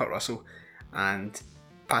and Kurt Russell, and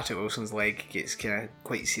Patrick Wilson's leg gets kind of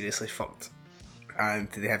quite seriously fucked, and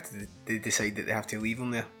they decide that they have to leave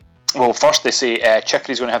him there. Well, first they say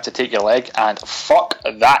Chicory's going to have to take your leg, and fuck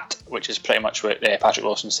that, which is pretty much what Patrick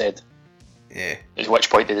Wilson said. Yeah. At which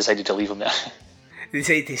point they decided to leave him there. They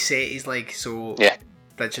decided to set his leg, so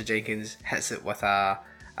Richard Jenkins hits it with a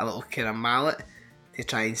little kind of mallet to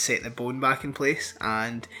try and set the bone back in place,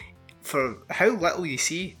 and for how little you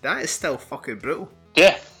see, that is still fucking brutal.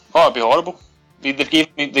 Yeah. Oh, it'd be horrible. They gave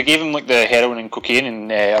him like the heroin and cocaine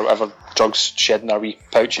and or whatever drugs shed in their wee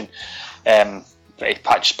pouch, and he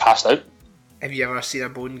just passed out. Have you ever seen a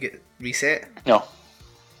bone get reset? No.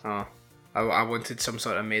 Oh, I wanted some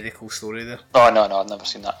sort of medical story there. Oh no, I've never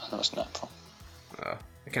seen that. I've never seen that before.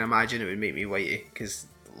 I can imagine it would make me whitey, because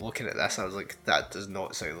looking at this I was like, that does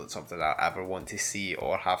not sound like something I ever want to see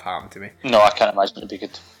or have happen to me. No, I can't imagine it'd be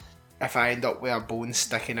good. If I end up with a bone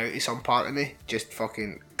sticking out of some part of me, just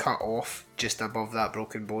fucking cut off just above that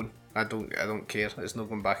broken bone. I don't care. It's not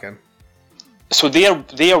going back in. So they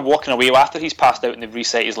are walking away after he's passed out and they've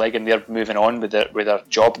reset his leg and they're moving on with their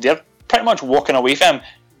job. They're pretty much walking away from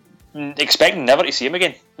him, expecting never to see him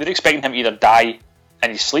again. They're expecting him to either die in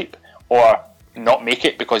his sleep or not make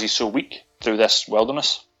it because he's so weak through this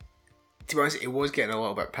wilderness. To be honest, it was getting a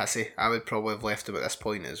little bit pissy. I would probably have left him at this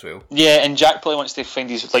point as well. Yeah, and Jack probably wants to find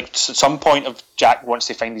his, like, some point of Jack wants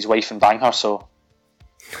to find his wife and bang her, so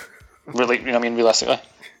really, you know what I mean, realistically.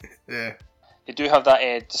 Yeah. They do have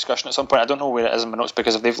that discussion at some point. I don't know where it is in my notes,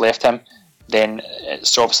 because if they've left him, then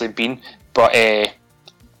it's obviously been. But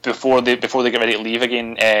before they get ready to leave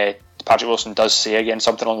again, Patrick Wilson does say again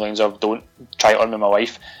something along the lines of "Don't try it on with my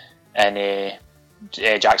wife," and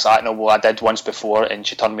Jack's like, "No, well, I did once before, and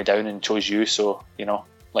she turned me down and chose you, so you know,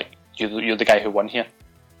 like you're the guy who won here."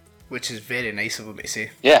 Which is very nice of him to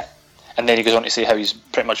say. Yeah, and then he goes on to say how he's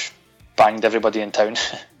pretty much banged everybody in town,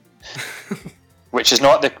 which is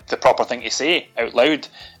not the proper thing to say out loud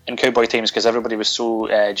in cowboy times because everybody was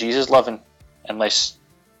so Jesus loving, unless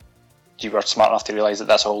you were smart enough to realise that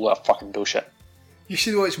that's a whole lot of fucking bullshit. You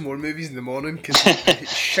should watch more movies in the morning because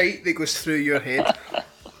shite that goes through your head.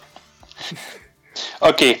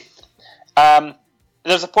 Okay,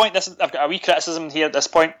 there's a point. I've got a wee criticism here at this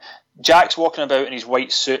point. Jack's walking about in his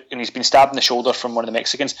white suit and he's been stabbed in the shoulder from one of the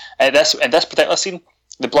Mexicans. In this particular scene,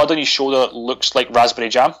 the blood on his shoulder looks like raspberry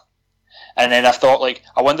jam. And then I thought, like,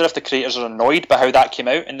 I wonder if the creators are annoyed by how that came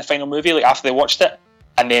out in the final movie, like after they watched it.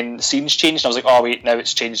 And then the scenes changed, and I was like, oh wait, now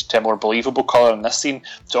it's changed to a more believable colour in this scene.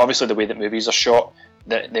 So obviously the way that movies are shot,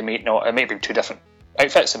 that they may not, it may have been two different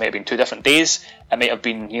outfits, it may have been 2 different days, it might have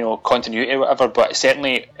been, you know, continuity or whatever, but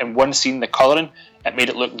certainly in one scene the colouring, it made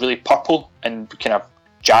it look really purple and kind of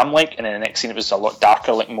jam-like, and in the next scene it was a lot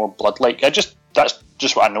darker, like more blood-like. That's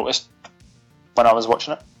just what I noticed when I was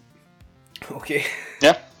watching it. Okay.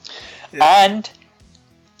 Yeah. And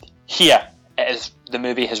here it is, the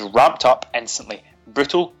movie has ramped up instantly.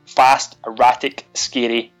 Brutal, fast, erratic,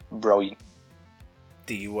 scary, brilliant.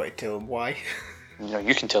 Do you want to tell them why? No,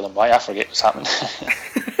 you can tell them why. I forget what's happening.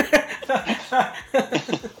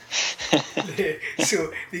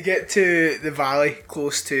 So they get to the valley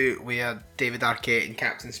close to where David Arquette and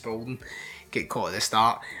Captain Spaulding get caught at the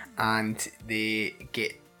start, and they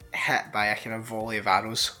get hit by a kind of volley of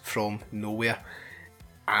arrows from nowhere,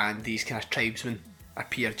 and these kind of tribesmen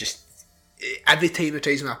appear just every time the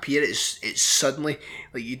tribesmen appear, it's suddenly,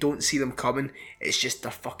 like, you don't see them coming, it's just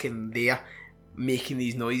they're fucking there making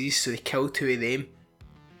these noises. So they kill 2 of them.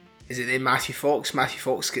 Is it then Matthew Fox? Matthew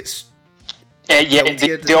Fox gets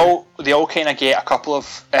they all kind of get a couple of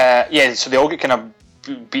so they all get kind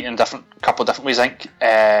of beaten in couple of different ways. I think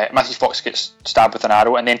Matthew Fox gets stabbed with an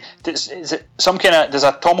arrow, and then does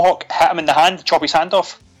a tomahawk hit him in the hand, chop his hand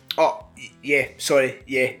off? Oh yeah, sorry,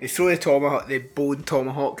 yeah. They throw the tomahawk, the bone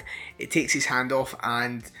tomahawk. It takes his hand off,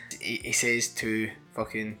 and he says to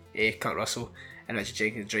fucking Kurt Russell and Richard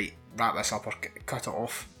Jenkins, right, wrap this up or cut it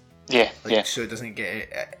off. Yeah, so it doesn't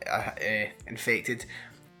get infected.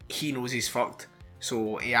 He knows he's fucked,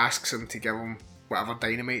 so he asks him to give him whatever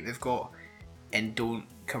dynamite they've got, and don't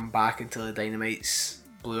come back until the dynamite's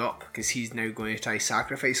blew up, because he's now going to try to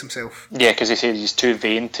sacrifice himself. Yeah, because he said he's too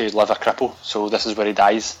vain to live a cripple, so this is where he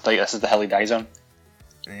dies. Like, this is the hill he dies on.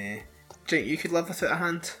 Do you think you could live without a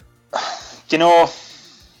hand? You know,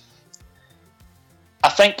 I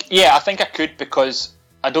think I could, because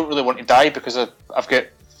I don't really want to die, because I've got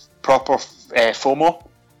proper FOMO,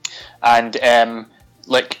 and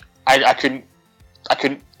like I couldn't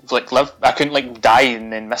like live. I couldn't like die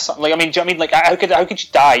and then miss something. Like, I mean, do you know what I mean? Like, how could you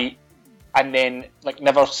die and then like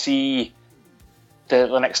never see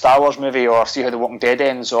the next Star Wars movie, or see how The Walking Dead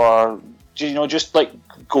ends, or you know, just like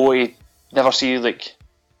go to never see like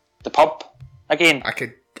the pub again? I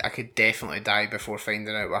could definitely die before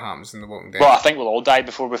finding out what happens in The Walking Dead. Well, I think we'll all die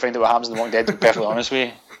before we find out what happens in The Walking Dead, to be perfectly honest with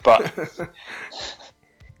you. But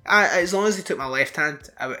as long as they took my left hand,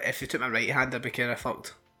 if they took my right hand, I'd be kind of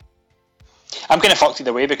fucked. I'm kind of fucked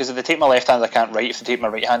either way, because if they take my left hand, I can't write. If they take my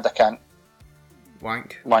right hand, I can't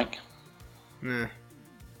wank. Nah.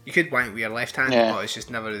 You could wank with your left hand, but it's just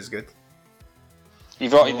never as good.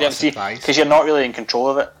 You've got to see, because you're not really in control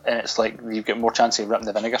of it, and it's like you've got more chance of ripping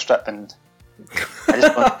the vinegar strip. And I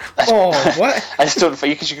just don't, what? I just don't,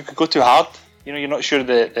 because you could go too hard. You know, you're not sure of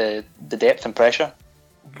the depth and pressure.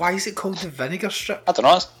 Why is it called the vinegar strip? I don't know.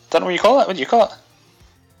 I don't know what you call it. What do you call it?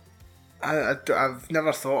 I've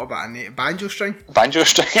never thought about a name. Banjo string? Banjo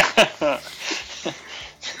string.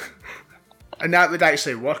 And that would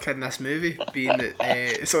actually work in this movie, being that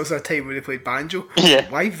it's also a time when they played banjo. Yeah.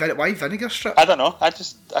 Why vinegar strip? I don't know. I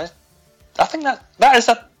think that is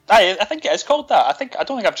I think it is called that. I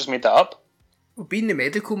don't think I've just made that up. Well, being the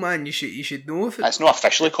medical man, you should know if it's not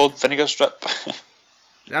officially called vinegar strip.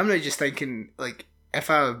 I'm not just thinking, like,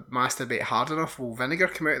 if I masturbate hard enough, will vinegar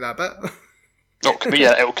come out of that bit? It'll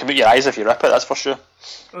come out your eyes if you rip it, that's for sure.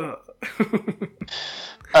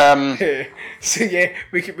 So yeah,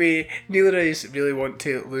 we neither of us really want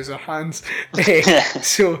to lose our hands.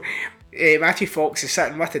 So Matthew Fox is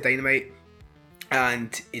sitting with the dynamite,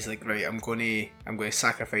 and he's like, right, I'm going to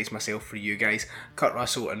sacrifice myself for you guys. Kurt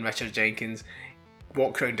Russell and Richard Jenkins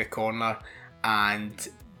walk round the corner, and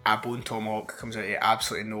a bone tomahawk comes out of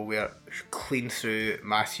absolutely nowhere, clean through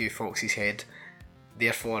Matthew Fox's head.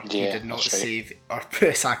 Therefore, he Yeah, did not that's right. save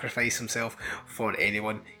or sacrifice himself for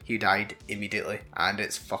anyone. He died immediately, and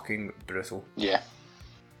it's fucking brutal. Yeah.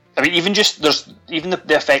 I mean, even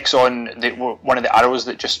the effects on one of the arrows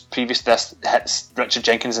that just previous to this hits Richard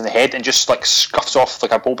Jenkins in the head and just like scuffs off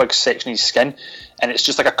like a whole big section of his skin, and it's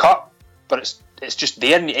just like a cut, but it's just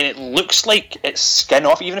there, and it looks like it's skin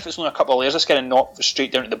off, even if it's only a couple of layers of skin and not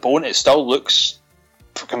straight down to the bone. It still looks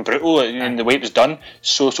fucking brutal in the way it was done.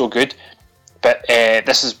 So good. But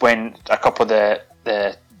this is when a couple of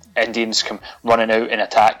the Indians come running out and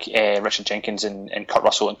attack Richard Jenkins and Kurt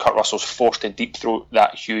Russell, and Kurt Russell's forced to deep throat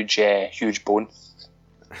that huge bone,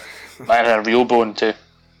 and a real bone too.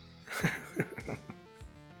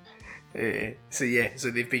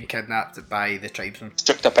 So they've been kidnapped by the tribesmen,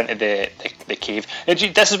 Stripped up into the cave. And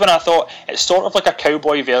this is when I thought it's sort of like a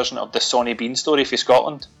cowboy version of the Sonny Bean story for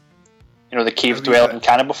Scotland. You know, the cave dwelling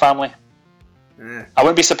cannibal family. Yeah. I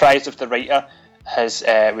wouldn't be surprised if the writer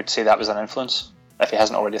would say that was an influence, if he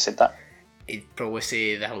hasn't already said that. He'd probably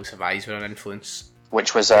say the House of Eyes were an influence.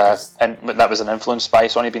 Which was that was an influence by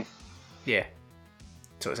Sonny Bean. Yeah.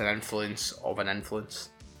 So it's an influence of an influence.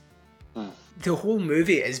 The whole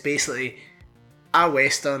movie is basically a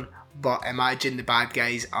western, but imagine the bad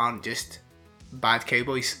guys aren't just bad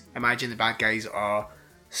cowboys. Imagine the bad guys are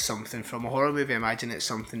something from a horror movie. Imagine it's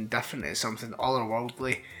something different. It's something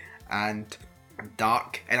otherworldly and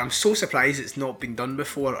dark. And I'm so surprised it's not been done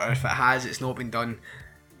before, or if it has, it's not been done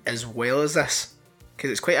as well as this,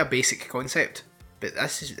 because it's quite a basic concept. But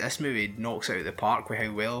this movie knocks it out of the park with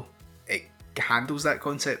how well it handles that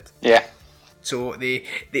concept. Yeah. So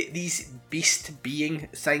these beast being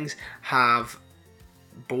things have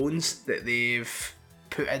bones that they've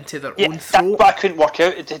put into their own throat. But I couldn't work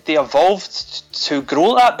out. Did they evolve to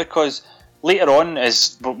grow that? Because later on,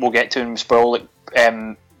 as we'll get to in spoil,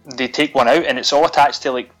 they take one out and it's all attached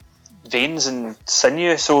to like veins and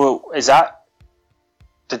sinew. So is that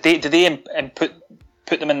did they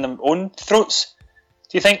put them in their own throats?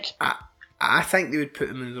 Do you think? I think they would put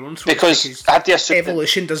them in their own throats because I have to assume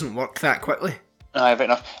evolution doesn't work that quickly. Fair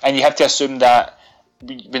enough. And you have to assume that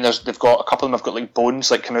when they've got a couple of them have got like bones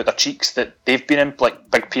like coming out their cheeks that they've been in like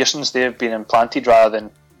big piercings. They've been implanted rather than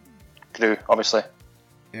grew, obviously.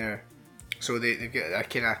 Yeah. So they've got a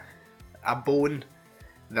kind of a bone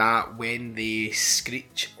that when they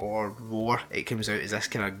screech or roar, it comes out as this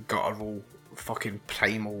kind of guttural, fucking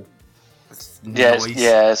primal noise.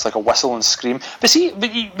 Yeah, it's like a whistle and scream. But see,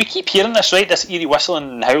 we keep hearing this, right? This eerie whistling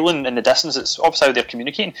and howling in the distance. It's obviously how they're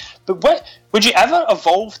communicating. But what would you ever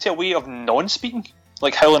evolve to a way of non-speaking,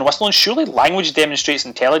 like howling and whistling? Surely language demonstrates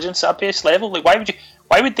intelligence at a base level. Like, why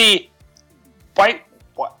would they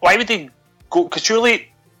go? Because surely,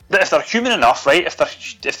 if they're human enough, right? If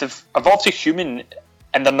they've evolved to human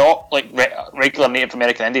and they're not like regular Native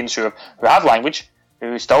American Indians who have language,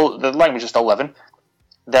 the language is still living,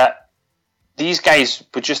 that these guys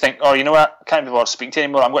would just think, oh, you know what, I can't be bothered to speak to you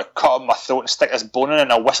anymore, I'm going to cut up my throat and stick this bone in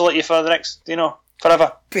and I'll whistle at you for the next,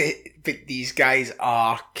 forever. But these guys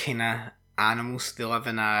are kind of animals. They live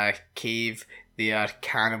in a cave, they are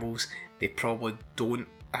cannibals, they probably don't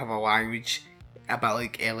have a language. A bit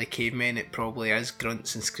like early cavemen, it probably is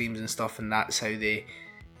grunts and screams and stuff, and that's how they...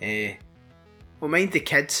 mind the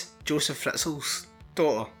kids, Joseph Fritzl's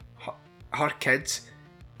daughter, her kids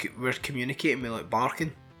were communicating with like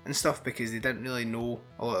barking and stuff because they didn't really know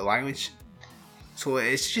a lot of language. So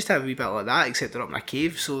it's just a wee bit like that, except they're up in a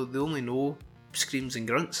cave, so they only know screams and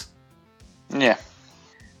grunts. Yeah.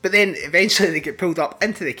 But then eventually they get pulled up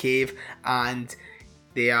into the cave and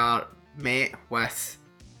they are met with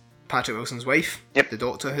Patrick Wilson's wife, the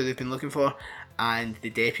doctor who they've been looking for, and the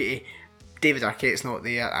deputy. David Arquette's not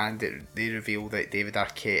there, and they reveal that David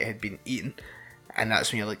Arquette had been eaten, and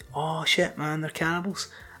that's when you're like, oh shit man, they're cannibals.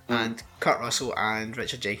 And Kurt Russell and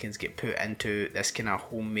Richard Jenkins get put into this kind of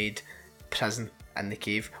homemade prison in the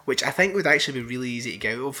cave, which I think would actually be really easy to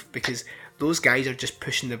get out of, because those guys are just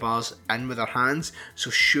pushing the bars in with their hands, so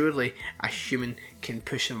surely a human can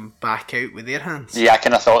push them back out with their hands. Yeah, I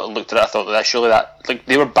kind of looked at it, I thought that surely that, like,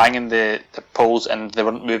 they were banging the poles and they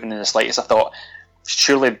weren't moving in the slightest. I thought,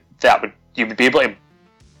 surely you would be able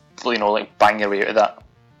to, like, bang your way out of that.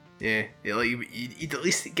 Yeah, you'd at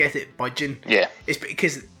least get it budging. Yeah. It's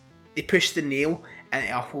because they push the nail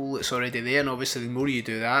into a hole that's already there, and obviously the more you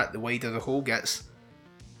do that, the wider the hole gets.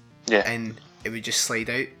 Yeah. And it would just slide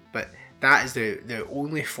out. But that is the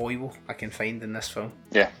only foible I can find in this film.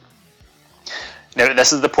 Yeah. Now,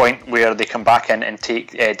 this is the point where they come back in and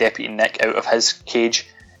take Deputy Nick out of his cage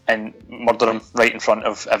and murder him right in front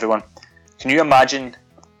of everyone. Can you imagine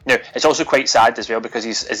Now, it's also quite sad as well because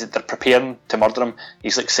they're preparing to murder him.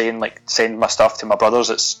 He's like saying, like, send my stuff to my brothers.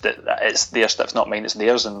 It's their stuff, not mine. It's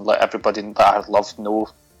theirs, and let everybody that I love know,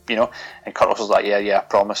 you know. And Kurt Russell's like, yeah, I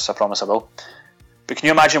promise I will. But can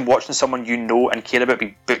you imagine watching someone you know and care about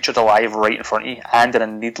be butchered alive right in front of you, and in a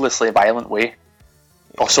needlessly violent way?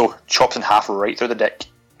 Also, chopped in half right through the dick.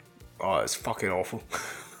 Oh, it's fucking awful.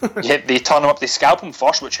 Yeah, they turn him up, they scalp him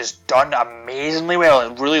first, which is done amazingly well.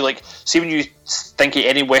 It really, like, see when you think of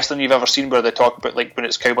any western you've ever seen where they talk about, like, when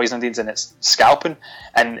it's cowboys and Indians and it's scalping,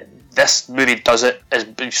 and this movie does it as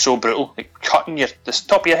being so brutal, like cutting the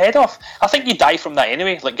top of your head off. I think you die from that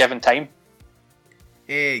anyway, like, given time.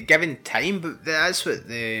 Given time, but that's what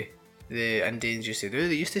the Indians used to do.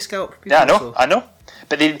 They used to scalp people. Yeah, I know.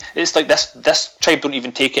 But it's like this tribe don't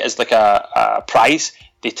even take it as like a prize.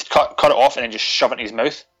 They cut it off and then just shove it in his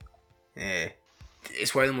mouth. Yeah,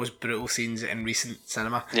 it's one of the most brutal scenes in recent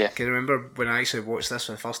cinema. Yeah. Can you remember when I actually watched this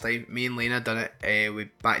for the first time? Me and Lena done it with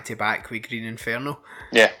back to back with Green Inferno.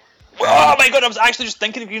 Yeah. Oh my god! I was actually just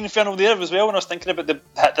thinking of Green Inferno there as well when I was thinking about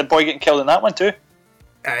the boy getting killed in that one too.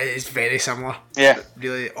 It's very similar. Yeah. But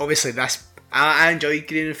really, obviously this. I enjoy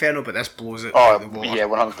Green Inferno, but this blows it out of the water. Yeah,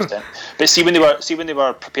 100%. But see when they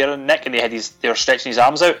were preparing Nick and they were stretching his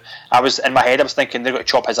arms out, I was in my head I was thinking they're going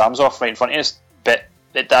to chop his arms off right in front of us, but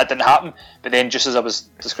that didn't happen. But then just as I was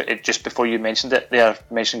just before you mentioned it, they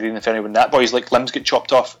mentioned Green Inferno when that boy's like limbs get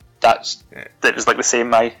chopped off. That was like the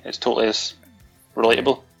same. It's totally as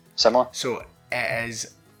relatable, similar. So it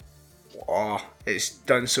is. Oh, it's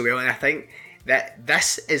done so well, and I think that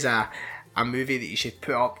this is a movie that you should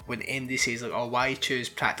put up when MD says like, oh, why choose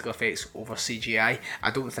practical effects over CGI? I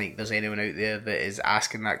don't think there's anyone out there that is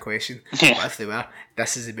asking that question. But if they were,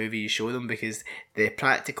 this is the movie you show them, because the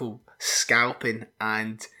practical scalping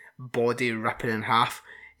and body ripping in half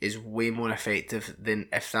is way more effective than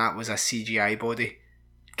if that was a CGI body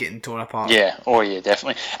getting torn apart. Yeah,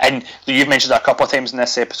 definitely. And you've mentioned that a couple of times in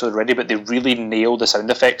this episode already, but they really nailed the sound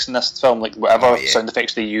effects in this film. Like whatever sound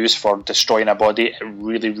effects they use for destroying a body, it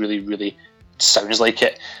really, really, really sounds like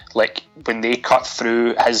it. Like when they cut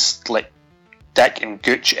through his like dick and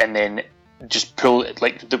gooch and then just pull it,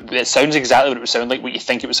 like it sounds exactly what it would sound like, what you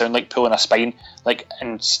think it would sound like, pulling a spine like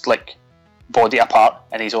and like body apart,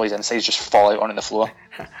 and all his insides just fall out onto the floor.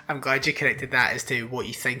 I'm glad you corrected that as to what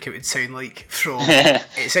you think it would sound like from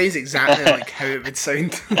it sounds exactly like how it would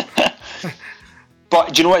sound.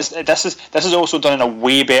 But do you know what, this is also done in a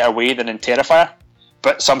way better way than in Terrifier,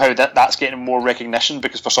 but somehow that's getting more recognition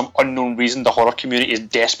because for some unknown reason the horror community is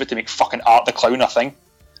desperate to make fucking Art the Clown a thing.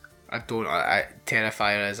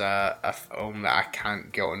 Terrifier is a film that I can't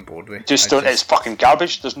get on board with. It's fucking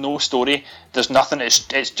garbage. There's no story. There's nothing. It's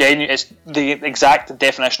genuine. It's the exact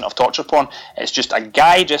definition of torture porn. It's just a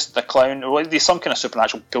guy, just the clown. Or there's some kind of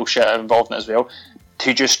supernatural bullshit involved in it as well.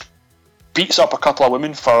 Who just beats up a couple of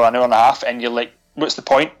women for an hour and a half, and you're like, what's the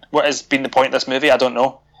point? What has been the point of this movie? I don't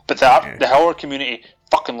know. But the horror community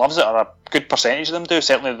fucking loves it, or a good percentage of them do.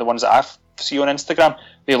 Certainly the ones that I see on Instagram,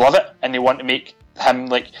 they love it, and they want to make him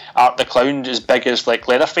like Art the Clown as big as like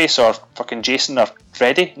Leatherface or fucking Jason or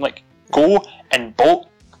Freddy. Like, go and bolt.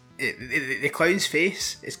 The clown's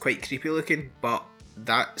face is quite creepy looking, but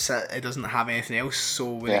that's it. It doesn't have anything else.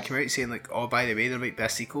 So when they come out saying like, oh, by the way, there might be a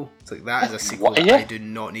sequel, it's like, that is a sequel that I do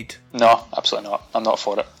not need. No, absolutely not. I'm not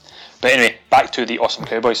for it. But anyway, back to the Awesome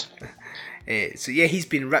Cowboys. So yeah, he's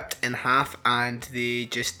been ripped in half, and they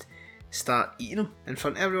just start eating him in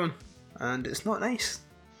front of everyone, and it's not nice.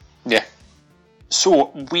 Yeah.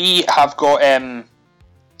 So we have got.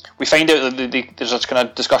 We find out that there's a kind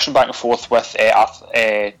of discussion back and forth with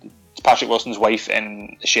Patrick Wilson's wife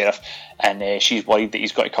and the sheriff, and she's worried that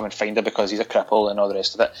he's got to come and find her because he's a cripple and all the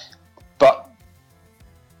rest of it. But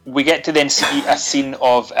we get to then see a scene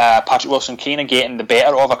of Patrick Wilson kind of getting the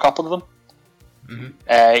better of a couple of them,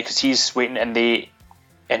 because he's waiting and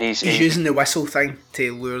he's using the whistle thing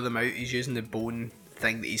to lure them out. He's using the bone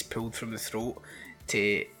thing that he's pulled from the throat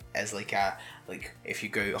as like if you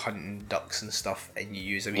go out hunting ducks and stuff and you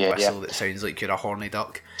use a wee whistle that sounds like you're a horny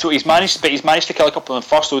duck. So he's managed to kill a couple of them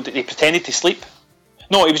first, so he pretended to sleep.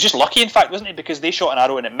 No, he was just lucky, in fact, wasn't he? Because they shot an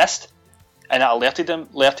arrow and it missed, and that alerted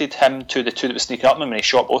him to the two that was sneaking up on him, and he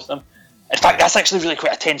shot both of them. In fact, that's actually really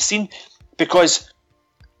quite a tense scene, because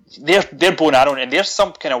they're bow and arrow, and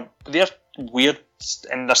they're weird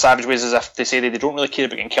in their savage ways, as if they say they don't really care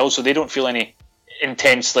about getting killed, so they don't feel any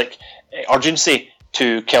intense like urgency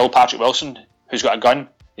to kill Patrick Wilson, who's got a gun.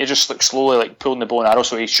 They're just like slowly like pulling the bow and arrow.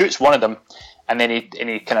 So he shoots one of them, and then he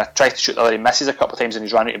kind of tries to shoot the other. He misses a couple of times, and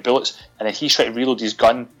he's running out of bullets. And then he's trying to reload his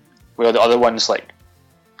gun, while the other one's like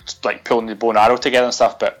pulling the bow and arrow together and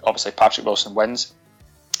stuff. But obviously Patrick Wilson wins.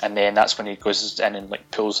 and then that's when he goes in and like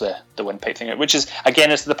pulls the windpipe thing out, which is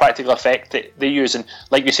again it's the practical effect that they use. And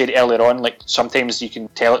like you said earlier on, like sometimes you can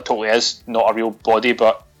tell it totally is not a real body,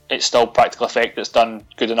 but it's still practical effect that's done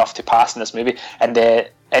good enough to pass in this movie. And the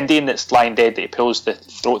Indian that's lying dead that he pulls the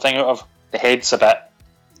throat thing out of, the head's a bit,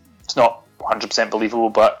 it's not 100% believable,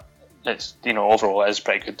 but it's, you know, overall it is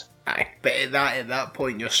pretty good. Aye, but at that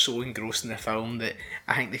point you're so engrossed in the film that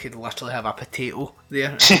I think they could literally have a potato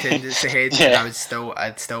there and pretend it's the head, and I'd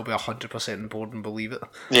still be 100% on board and believe it.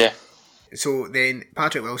 Yeah. So then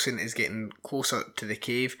Patrick Wilson is getting closer to the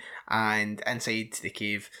cave, and inside the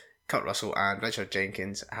cave, Kurt Russell and Richard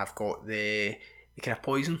Jenkins have got the kind of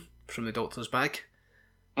poison from the doctor's bag,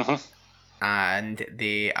 and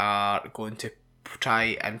they are going to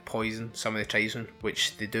try and poison some of the tribesmen,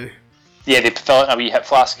 which they do. Yeah, they fill it in a wee hip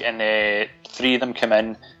flask, and 3 of them come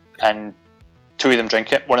in, and 2 of them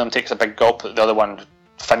drink it. One of them takes a big gulp, the other one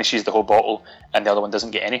finishes the whole bottle, and the other one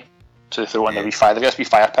doesn't get any. So they throw it in the wee fire. They get this wee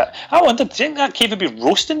fire pit. I wondered, do you think that cave would be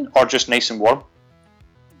roasting or just nice and warm?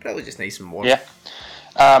 Probably just nice and warm. Yeah.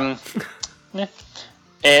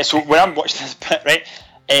 So when I'm watching this bit, right,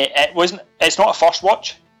 it's not a first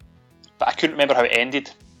watch, but I couldn't remember how it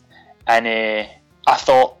ended, and I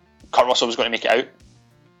thought Kurt Russell was going to make it out,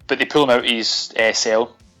 but they pull him out of his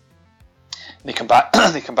cell. They come back.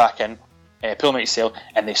 They come back in, pull him out of his cell,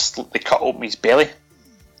 and they cut open his belly,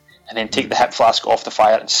 and then take the hip flask off the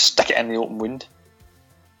fire and stick it in the open wound.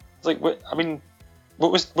 It's like, what? I mean,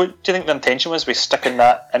 what do you think the intention was with sticking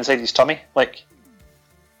that inside his tummy? Like,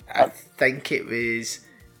 I think it was.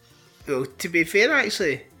 Well, to be fair,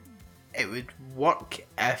 actually, it would work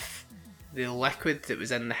if the liquid that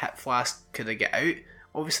was in the hip flask could get out.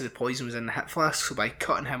 Obviously, the poison was in the hip flask, so by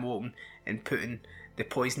cutting him open and putting the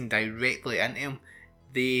poison directly into him,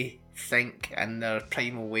 they think in their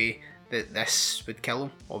primal way that this would kill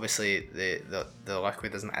him. Obviously, the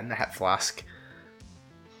liquid isn't in the hip flask,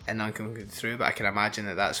 and none can go through. But I can imagine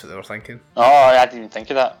that that's what they were thinking. Oh, I didn't even think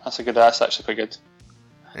of that. That's actually quite good.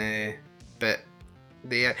 But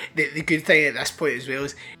the good thing at this point as well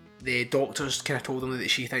is the doctors kind of told them that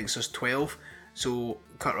she thinks there's 12. So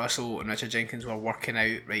Kurt Russell and Richard Jenkins were working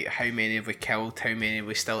out, right, how many have we killed, how many have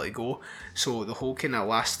we still to go. So the whole kind of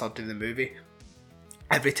last third of the movie,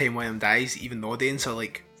 every time one of them dies, even the audience are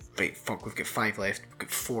like, right, fuck, we've got 5 left, we've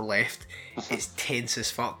got 4 left. It's tense as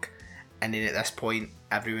fuck. And then at this point,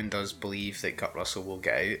 everyone does believe that Kurt Russell will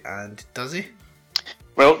get out, and does he?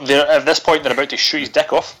 Well, at this point, they're about to shoot his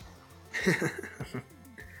dick off.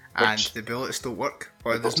 And the bullets don't work.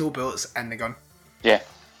 Or there's no bullets in the gun. Yeah.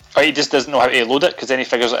 Oh, he just doesn't know how to load it, because then he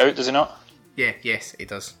figures it out, does he not? Yeah, yes, he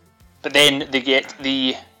does. But then they get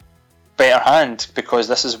the better hand, because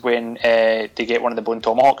this is when they get one of the bone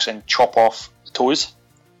tomahawks and chop off the toes.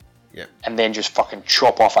 Yep. And then just fucking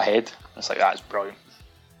chop off a head. It's like, that's brilliant.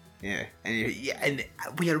 Yeah. And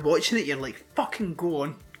when you're watching it, you're like, fucking go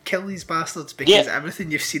on, kill these bastards, because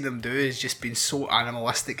everything you've seen them do has just been so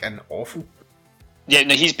animalistic and awful. Yeah,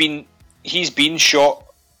 no, he's been shot.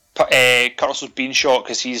 Kurt Russell's been shot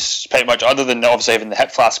because he's pretty much, other than obviously having the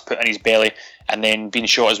hip flask put in his belly and then being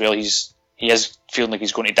shot as well, he is feeling like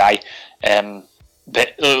he's going to die.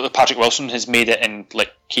 But Patrick Wilson has made it and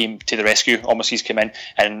like came to the rescue. Almost, he's come in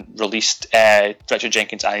and released Richard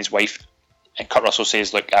Jenkins and his wife. And Kurt Russell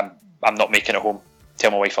says, "Look, I'm not making it home.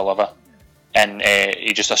 Tell my wife I love her." And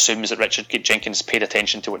he just assumes that Richard Jenkins paid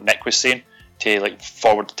attention to what Nick was saying to like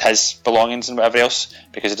forward his belongings and whatever else,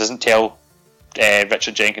 because he doesn't tell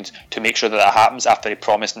Richard Jenkins to make sure that happens after he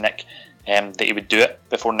promised Nick that he would do it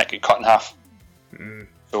before Nick got cut in half.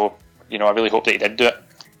 So, you know, I really hope that he did do it.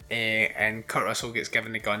 And Kurt Russell gets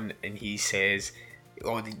given the gun and he says,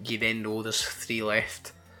 "Oh, you then know there's 3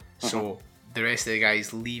 left." So the rest of the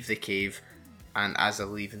guys leave the cave, and as they're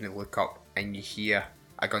leaving they look up and you hear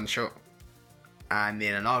a gunshot and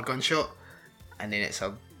then another gunshot, and then it's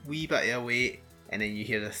a wee bit of a wait, and then you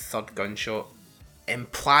hear the 3rd gunshot,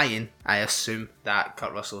 implying, I assume, that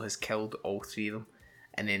Kurt Russell has killed all 3 of them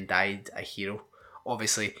and then died a hero.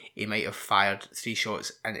 Obviously, he might have fired 3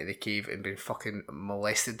 shots into the cave and been fucking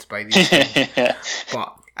molested by these things.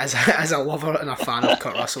 But as a lover and a fan of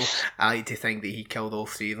Kurt Russell, I like to think that he killed all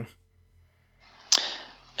 3 of them.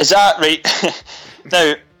 Is that right?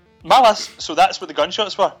 Now, so that's what the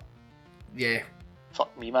gunshots were? Yeah.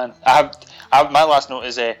 Fuck me, man. I have my last note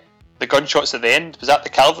is the gunshots at the end. Was that the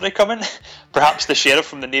cavalry coming? Perhaps the sheriff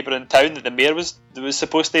from the neighbouring town that the mayor was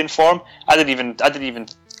supposed to inform. I didn't even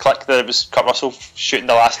click that it was Kurt Russell shooting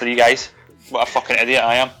the last 3 guys. What a fucking idiot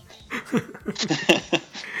I am.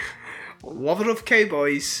 Lover of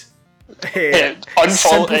cowboys.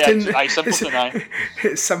 Simpleton.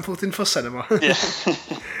 Simpleton for cinema. Yeah.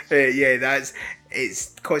 Yeah, that's it's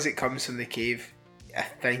because it comes from the cave. I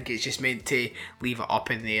think it's just meant to leave it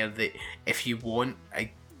up in the air that if you want,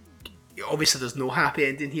 obviously there's no happy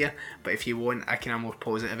ending here, but if you want a kind of more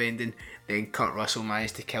positive ending, then Kurt Russell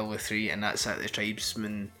managed to kill the 3, and that's it. The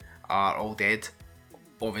tribesmen are all dead.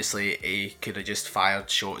 Obviously, he could have just fired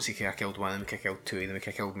shots. He could have killed one of them, he could have killed 2 of them, he could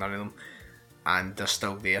have killed none of them, and they're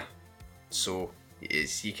still there. So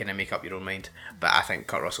you kind of make up your own mind. But I think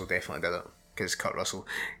Kurt Russell definitely did it, because Kurt Russell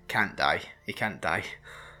can't die. He can't die.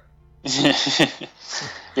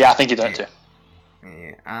 Yeah, I think he did too.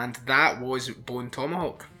 Yeah. And that was Bone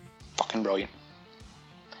Tomahawk. Fucking brilliant.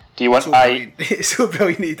 Do you want It's so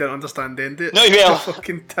brilliant that you don't understand the end. No, you will.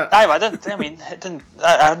 Fucking I didn't. I mean, it didn't.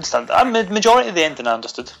 I understand. The majority of the ending I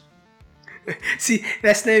understood. See,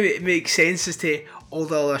 this now it makes sense as to all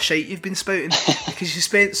the other shite you've been spouting, because you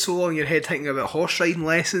spent so long in your head thinking about horse riding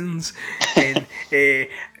lessons and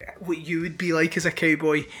what you would be like as a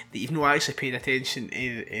cowboy that you've not actually paid attention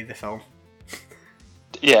to the film.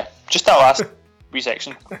 Yeah, just that last wee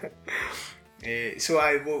section. So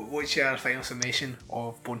what's your final summation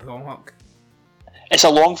of Bone Tomahawk? It's a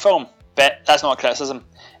long film, but that's not a criticism,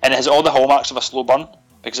 and it has all the hallmarks of a slow burn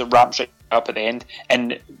because it ramps right up at the end.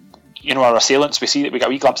 And you know, our assailants, we see that we got a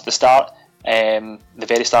wee glimpse at the start, the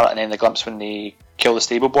very start, and then the glimpse when they kill the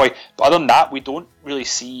stable boy. But other than that, we don't really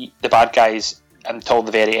see the bad guys until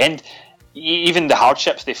the very end. Even the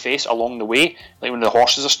hardships they face along the way, like when the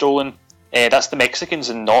horses are stolen, that's the Mexicans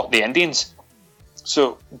and not the Indians.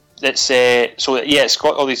 So it's it's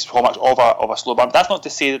got all these hallmarks of a slow burn. That's not to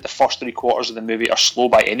say that the first 3/4 of the movie are slow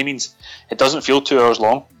by any means. It doesn't feel 2 hours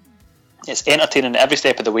long. It's entertaining every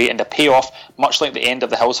step of the way, and the payoff, much like the end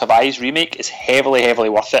of the Hills Have Eyes remake, is heavily, heavily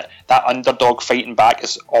worth it. That underdog fighting back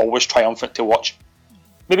is always triumphant to watch.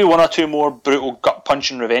 Maybe 1 or 2 more brutal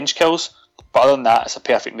gut-punching revenge kills, but other than that, it's a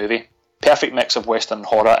perfect movie. Perfect mix of Western and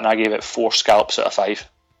horror, and I gave it 4 scalps out of 5.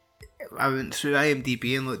 I went through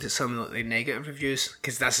IMDb and looked at some of the negative reviews,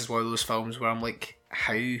 because this is one of those films where I'm like,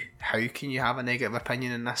 how can you have a negative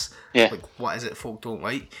opinion in this? Yeah. Like, what is it folk don't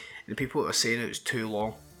like? And the people that are saying it was too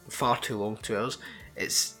long, far too long, 2 hours.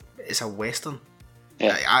 It's a Western.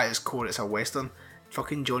 Yeah. At its core, it's a Western.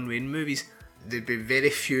 Fucking John Wayne movies, they'd be very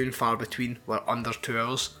few and far between were under 2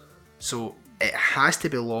 hours. So it has to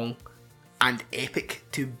be long and epic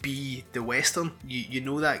to be the Western. You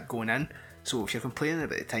know that going in. So if you're complaining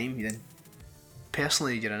about the time, then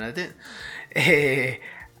personally you're an idiot.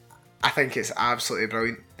 I think it's absolutely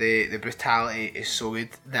brilliant. The brutality is so good.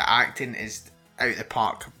 The acting is out the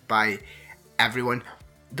park by everyone.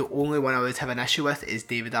 The only one I would have an issue with is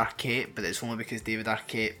David Arquette, but it's only because David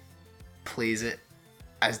Arquette plays it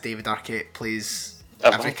as David Arquette plays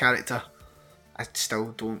every character. I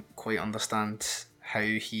still don't quite understand how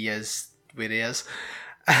he is where he is.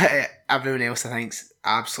 Everyone else I think's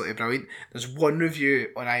absolutely brilliant. There's one review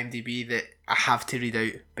on IMDb that I have to read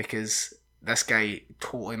out because this guy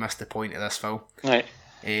totally missed the point of this film. Right.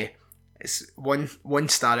 It's one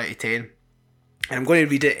star out of 10. And I'm going to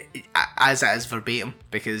read it as it is verbatim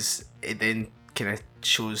because it then kind of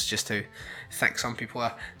shows just how thick some people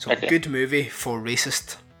are. So, okay. Good movie for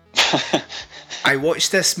racist. I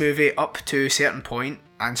watched this movie up to a certain point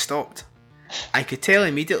and stopped. I could tell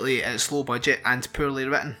immediately it's low budget and poorly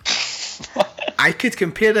written. I could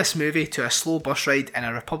compare this movie to a slow bus ride in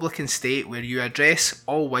a Republican state where you address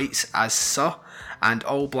all whites as "sir" and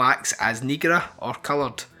all blacks as "negra" or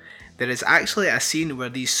coloured. There is actually a scene where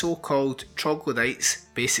these so-called troglodytes,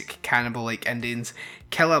 basic cannibal-like Indians,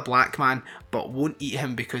 kill a black man but won't eat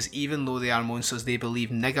him because even though they are monsters, they believe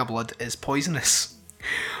nigger blood is poisonous.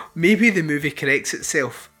 Maybe the movie corrects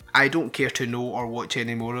itself. I don't care to know or watch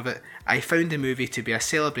any more of it. I found the movie to be a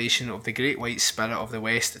celebration of the great white spirit of the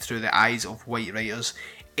West through the eyes of white writers.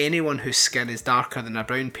 Anyone whose skin is darker than a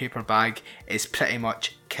brown paper bag is pretty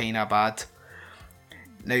much kinda bad.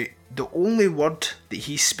 Now, the only word that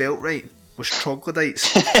he spelt right was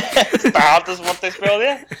troglodytes. The hardest word to spell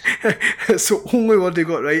there. It's the only word he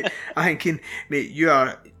got right. I'm thinking, mate, you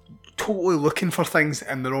are totally looking for things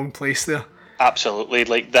in the wrong place there. Absolutely,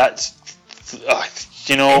 like that's,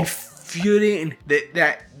 you know, infuriating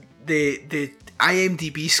that the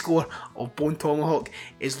IMDb score of Bone Tomahawk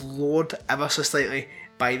is lowered ever so slightly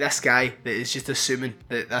by this guy that is just assuming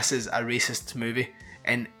that this is a racist movie,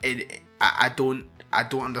 and I don't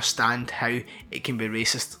understand how it can be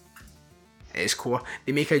racist at its core.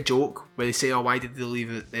 They make a joke where they say, "Oh, why did they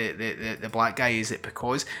leave the black guy? Is it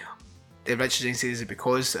because the Richard Jenkins says, is it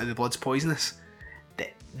because the blood's poisonous?"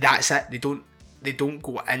 That's it. They don't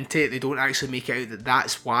go into it. They don't actually make it out that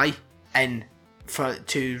that's why. And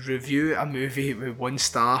to review a movie with 1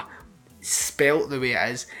 star, spelt the way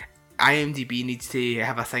it is, IMDb needs to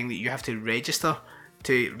have a thing that you have to register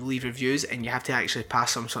to leave reviews, and you have to actually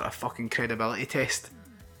pass some sort of fucking credibility test.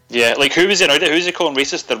 Yeah, like who was they calling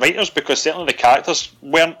racist? The writers, because certainly the characters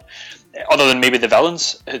weren't, other than maybe the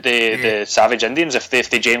villains, the savage Indians, if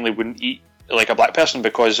they generally wouldn't eat like a black person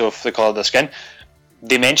because of the colour of their skin.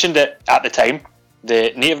 They mentioned it at the time.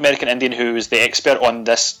 The Native American Indian who was the expert on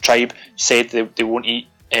this tribe said they won't eat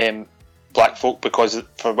black folk because,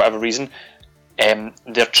 for whatever reason,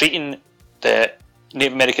 they're treating the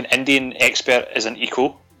Native American Indian expert as an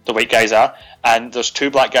equal, the white guys are, and there's two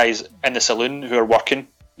black guys in the saloon who are working,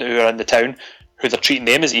 who are in the town, who they're treating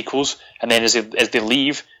them as equals, and then as they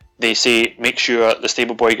leave, they say, make sure the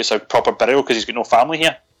stable boy gets a proper burial because he's got no family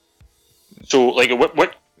here. So, like,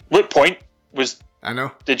 at what point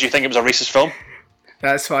did you think it was a racist film?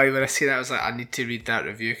 That's why when I seen it, I was like, I need to read that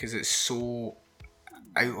review because it's so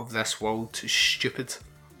out of this world, stupid.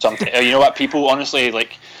 You know what, people, honestly,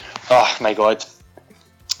 like, oh my god.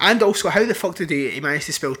 And also, how the fuck did he manage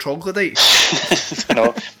to spell troglodyte? I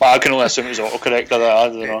know, but I can only assume it was autocorrect or that, I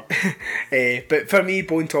don't know. But for me,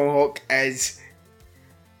 Bone Tomahawk is,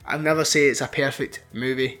 I'll never say it's a perfect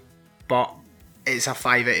movie, but it's a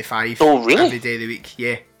 5 out of 5. Oh, really? Every day of the week,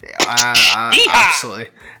 yeah. I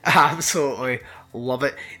absolutely love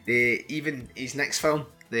it. Even his next film,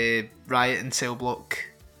 the Riot in Cell Block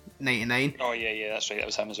 99. Oh yeah, that's right, that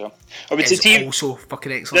was him as well. It's also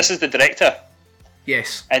fucking excellent. This is the director.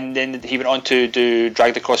 Yes. And then he went on to do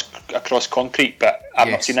Dragged Across Concrete, but I've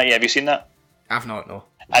not seen that yet. Have you seen that? I've not, no.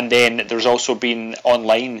 And then there's also been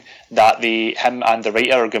online that him and the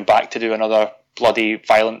writer are going back to do another bloody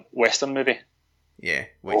violent Western movie. Yeah.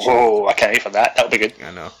 I can't wait for that. That'll be good.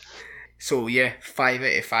 I know. So yeah, 5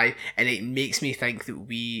 out of 5, and it makes me think that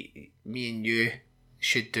me and you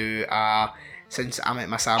should do since I'm at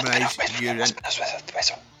my samurais, you're in...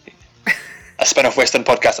 A spin-off Western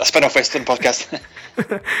podcast.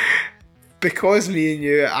 Because me and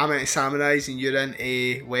you, I'm into samurais and you're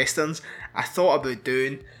into westerns, I thought about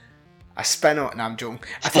doing a spin-off. No, I'm joking.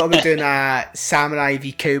 I thought about doing a samurai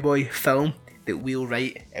v cowboy film that we'll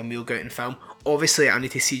write and we'll go out and film. Obviously, I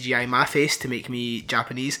need to CGI my face to make me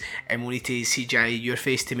Japanese, and we'll need to CGI your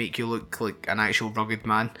face to make you look like an actual rugged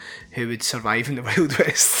man who would survive in the Wild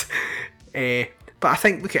West. But I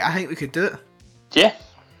think we could do it. Yeah.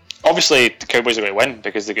 Obviously, the Cowboys are going to win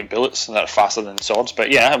because they get bullets and they're faster than swords.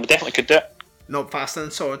 But yeah, we definitely could do it. Not faster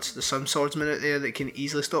than swords. There's some swordsmen out there that can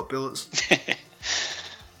easily stop bullets.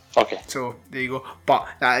 Okay. So there you go. But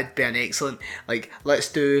that'd be an excellent. Like,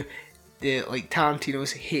 let's do the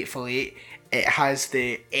Tarantino's Hateful Eight. It has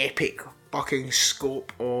the epic fucking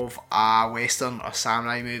scope of a western or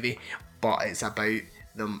samurai movie, but it's about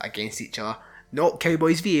them against each other. Not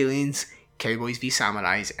cowboys v aliens, cowboys v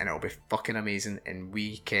samurais, and it'll be fucking amazing. And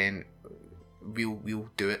we'll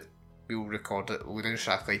do it. We'll record it. We'll go down to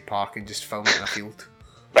Strathclyde Park and just film it in a field.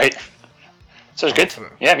 Right. Sounds good.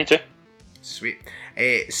 Yeah, me too. Sweet.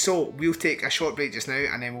 So we'll take a short break just now,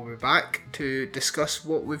 and then we'll be back to discuss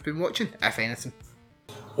what we've been watching, if anything.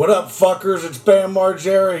 What up, fuckers? It's Bam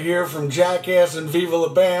Margera here from Jackass and Viva La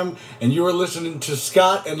Bam, and you are listening to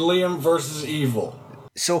Scott and Liam vs. Evil.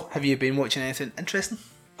 So, have you been watching anything interesting?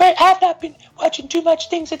 Well, I've not been watching too much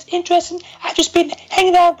things that's interesting. I've just been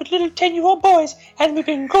hanging out with little 10-year-old boys, and we've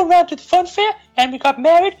been going around to the fun fair, and we got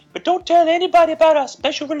married, but don't tell anybody about our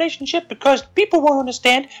special relationship because people won't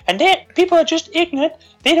understand, and people are just ignorant.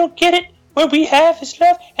 They don't get it. What we have is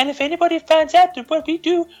love, and if anybody finds out that what we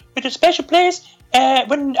do with a special place,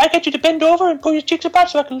 when I get you to bend over and pull your cheeks apart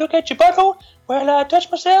so I can look at your butthole while I touch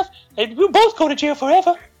myself, and we'll both go to jail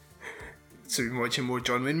forever. So you've been watching more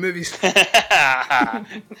John Wayne movies? That's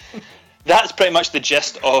pretty much the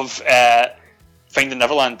gist of Finding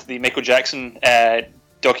Neverland, the Michael Jackson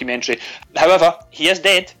documentary. However, he is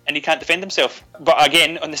dead and he can't defend himself. But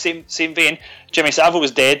again, on the same vein, Jimmy Savile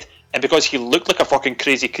was dead, and because he looked like a fucking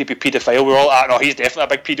crazy, creepy paedophile, we're all, no, he's definitely a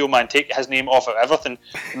big pedo man, take his name off of everything.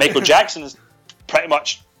 Michael Jackson is pretty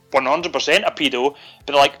much 100% a pedo, but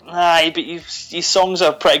they're like, nah, but his songs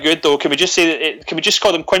are pretty good though. Can we just say that? Can we just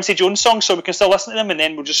call them Quincy Jones songs so we can still listen to them, and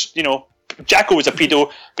then we'll just, Jacko was a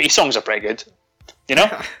pedo, but his songs are pretty good,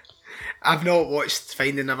 I've not watched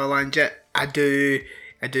Finding Neverland yet. I do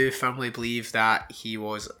firmly believe that he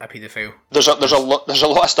was a paedophile. There's a lot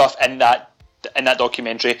of stuff in that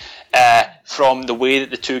documentary, from the way that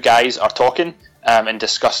the two guys are talking and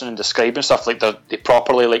discussing and describing stuff, like they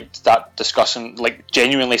properly like start discussing, like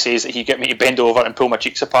genuinely says that he get me to bend over and pull my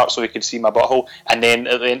cheeks apart so he could see my butthole, and then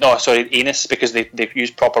at the end, anus, because they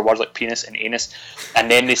use proper words like penis and anus, and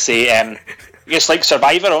then they say it's like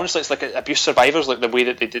Survivor, honestly, it's like abuse survivors, like the way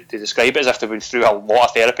that they describe it as if they've been through a lot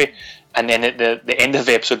of therapy. And then at the end of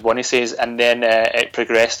episode 1 he says, and then it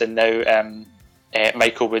progressed, and now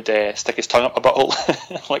Michael would stick his tongue up my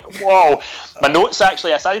butthole. Like, whoa. My notes,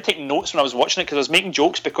 actually, I started taking notes when I was watching it because I was making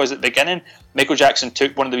jokes, because at the beginning Michael Jackson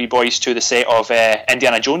took one of the wee boys to the set of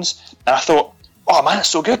Indiana Jones, and I thought, oh man, it's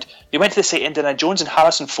so good. We went to the set of Indiana Jones and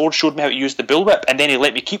Harrison Ford showed me how to use the bullwhip, and then he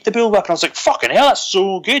let me keep the bullwhip, and I was like, fucking hell, that's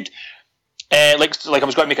so good. Like I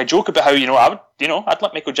was going to make a joke about how, I'd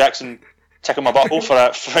let Michael Jackson tickle my butthole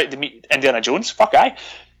for to meet Indiana Jones. Fuck aye.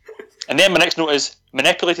 And then my next note is,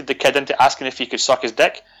 manipulated the kid into asking if he could suck his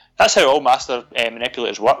dick. That's how all master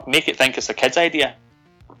manipulators work. Make it think it's the kid's idea.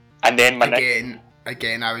 And then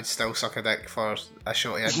Again, I would still suck a dick for a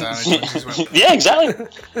shot at Indiana Jones as well. Yeah, exactly.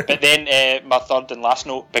 But then my third and last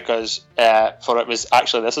note, because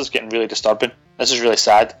this is getting really disturbing. This is really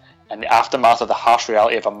sad. And the aftermath of the harsh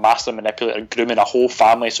reality of a master manipulator grooming a whole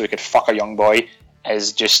family so he could fuck a young boy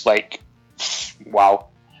is just like, wow.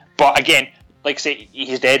 But again, like I say,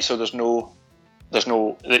 he's dead, so there's no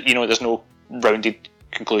rounded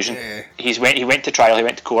conclusion. Yeah. He went to trial, he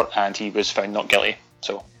went to court, and he was found not guilty.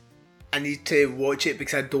 So I need to watch it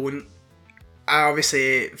because I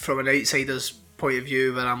obviously, from an outsider's point of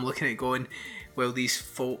view, when I'm looking at going, well, these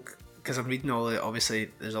folk, because I'm reading all the,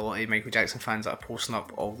 obviously there's a lot of Michael Jackson fans that are posting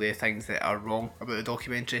up all the things that are wrong about the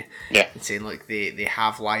documentary, and saying like they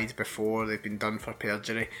have lied before, they've been done for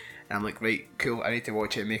perjury, and I'm like, right, cool, I need to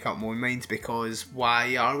watch it and make up my own mind, because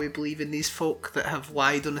why are we believing these folk that have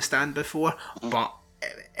lied on the stand before? But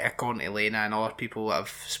according to Elena and other people that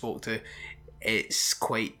I've spoke to, it's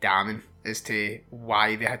quite damning as to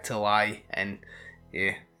why they had to lie, and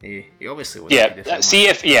he obviously was. See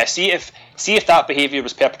if that behaviour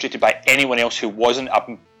was perpetrated by anyone else who wasn't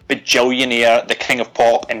a bajillionaire, the king of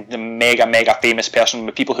pop, and the mega famous person,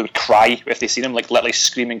 with people who would cry if they seen him, like literally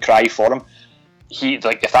scream and cry for him.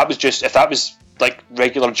 If that was like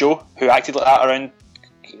regular Joe who acted like that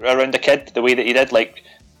around the kid, the way that he did, like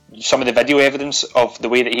some of the video evidence of the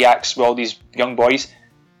way that he acts with all these young boys,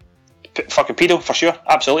 fucking pedo for sure,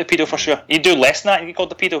 absolutely pedo for sure. He'd do less than that and he'd get called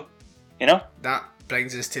the pedo, That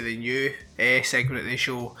brings us to the new segment of the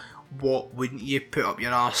show. What wouldn't you put up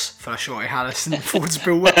your arse for a shot of Harrison Ford's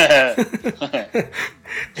bullwhip?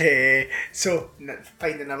 So,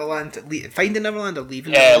 Finding Neverland or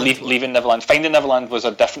Leaving Neverland? Leaving Neverland. Finding Neverland was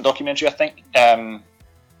a different documentary, I think.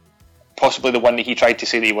 Possibly the one that he tried to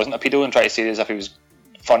say that he wasn't a pedo and tried to say it as if he was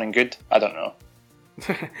fun and good. I don't know.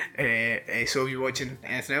 So, are you watching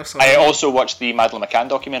anything else? I also watched the Madeleine McCann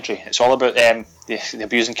documentary. It's all about the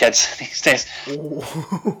abusing kids these days.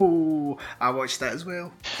 Oh, I watched that as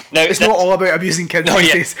well. Now, it's not all about abusing kids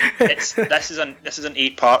these days. This is an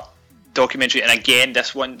 8-part documentary, and again,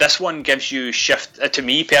 this one gives you shift. To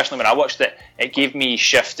me personally, when I watched it, it gave me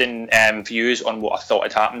shifting views on what I thought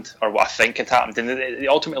had happened or what I think had happened, and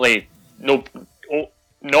ultimately, not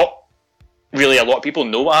really a lot of people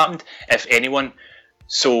know what happened, if anyone.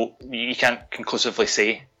 So you can't conclusively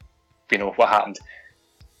say, what happened.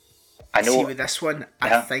 I know. See, with this one,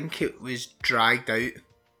 I think it was dragged out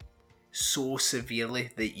so severely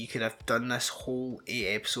that you could have done this whole 8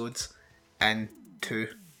 episodes in 2.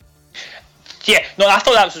 Yeah, no, I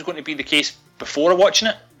thought that was going to be the case before watching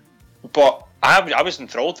it, but I was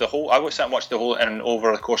enthralled. I was sat and watched the whole and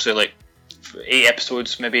over the course of like 8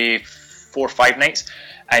 episodes, maybe 4 or 5 nights.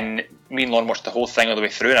 And me and Lauren watched the whole thing all the way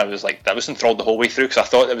through, and I was enthralled the whole way through because I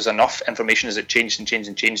thought there was enough information as it changed and changed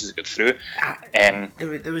and changed as it got through.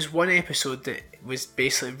 There was one episode that was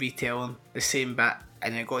basically retelling the same bit,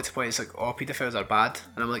 and it got to the point it's like, oh, paedophiles are bad,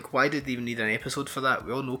 and I'm like, why did they even need an episode for that?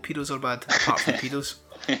 We all know pedos are bad, apart from pedos.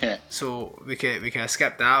 So we can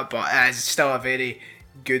skip that, but it's still a very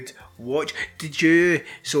good watch.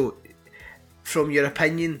 So from your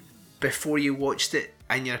opinion before you watched it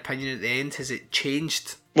and your opinion at the end, has it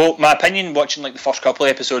changed? Well, my opinion watching like the first couple of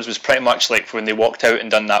episodes was pretty much like when they walked out and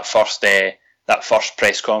done that first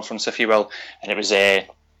press conference, if you will, and it was Jerry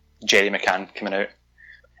McCann coming out.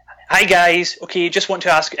 Hi guys, okay, just want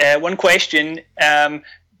to ask one question. Do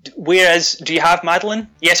you have Madeleine?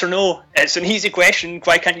 Yes or no? It's an easy question.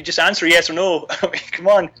 Why can't you just answer yes or no? Come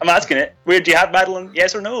on, I'm asking it. Where do you have Madeleine?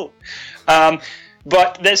 Yes or no?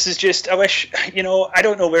 But this is just, I wish, I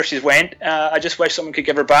don't know where she's went. I just wish someone could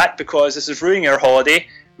give her back because this is ruining her holiday.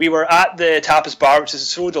 we were at the tapas bar, which is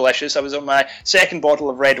so delicious. I was on my second bottle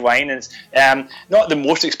of red wine, and it's not the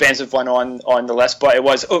most expensive one on the list, but it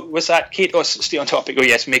was. Oh, was that Kate? Oh, stay on topic. Oh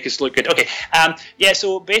yes, make us look good. Okay. Yeah.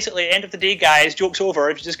 So basically, end of the day, guys, joke's over.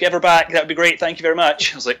 If you just give her back, that would be great. Thank you very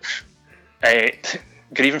much. I was like,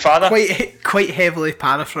 good evening, Father. Quite heavily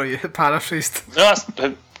paraphrased. No, that's.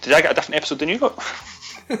 Did I get a different episode than you got?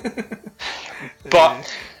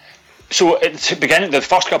 But so at the beginning, the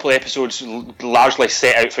first couple of episodes largely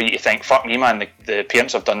set out for you to think, "Fuck me, man! The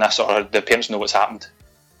parents have done this, or the parents know what's happened."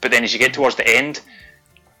 But then, as you get towards the end,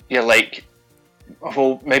 you're like,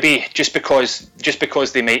 "Well, maybe just because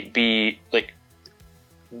they might be like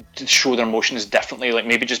to show their emotions differently, like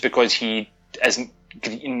maybe just because he isn't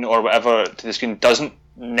greeting or whatever to the screen doesn't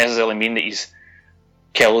necessarily mean that he's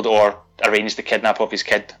killed or arranged the kidnap of his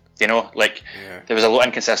kid." You know, like there was a lot of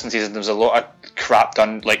inconsistencies and there was a lot of crap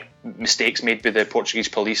done, like mistakes made by the Portuguese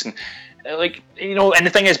police, and like, you know, and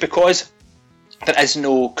the thing is, because there is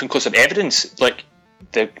no conclusive evidence, like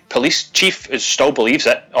the police chief still believes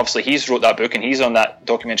it. Obviously, he's wrote that book and he's on that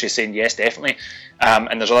documentary saying yes, definitely.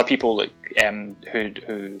 And there's other people like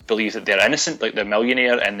who believe that they're innocent, like the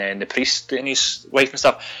millionaire and then the priest and his wife and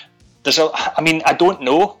stuff. I mean, I don't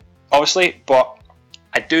know, obviously, but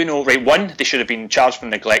I do know, right, one, they should have been charged for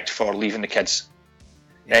neglect for leaving the kids.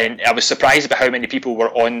 And I was surprised about how many people were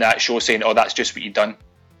on that show saying, "Oh, that's just what you've done."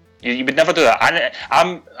 You would never do that. And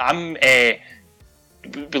I'm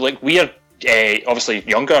like, we are obviously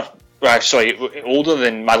younger, older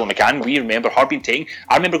than Madeleine McCann. We remember her being taken.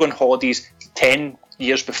 I remember going on holidays 10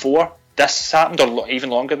 years before this happened, or even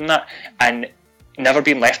longer than that, and never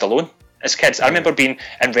being left alone as kids. I remember being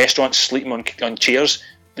in restaurants, sleeping on chairs,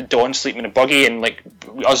 Dawn sleeping in a buggy, and like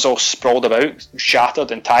us all sprawled about,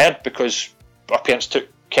 shattered and tired because our parents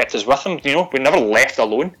kept us with them. You know, we never left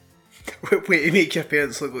alone. Wait to make your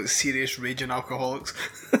parents look like serious raging alcoholics.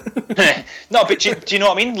 No, but do you know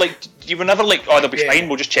what I mean? Like, you were never like, "Oh, they'll be fine.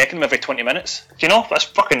 We'll just check them every 20 minutes." Do you know? That's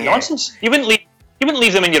fucking nonsense. You wouldn't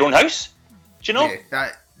leave them in your own house. Do you know?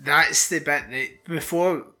 Yeah, that's the bit that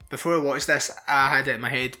before I watched this, I had it in my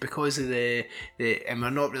head because of the and we're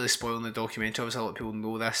not really spoiling the documentary. Obviously, a lot of people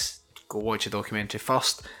know this. Go watch the documentary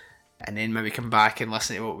first, and then maybe come back and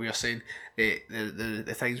listen to what we were saying.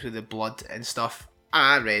 The things with the blood and stuff.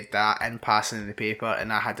 I read that in passing in the paper,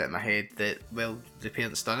 and I had it in my head that, well, the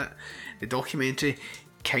parents done it. The documentary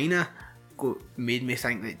kind of made me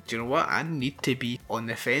think that, do you know what, I need to be on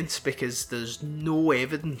the fence because there's no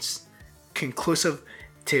evidence conclusive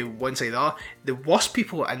to one side or the other. The worst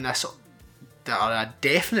people in this that are a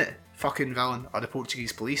definite fucking villain are the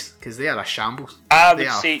Portuguese police, because they are a shambles. I would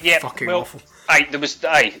say, yeah, fucking well, awful.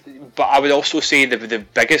 But I would also say that the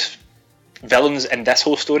biggest villains in this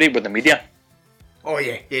whole story were the media. Oh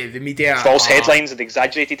yeah, the media. False headlines, the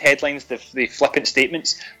exaggerated headlines, the flippant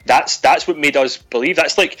statements. That's what made us believe.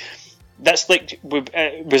 That's like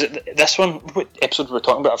was it this one? What episode were we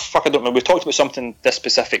talking about? I don't remember. We talked about something this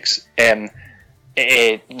specifics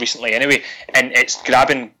recently anyway, and it's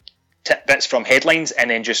grabbing tidbits from headlines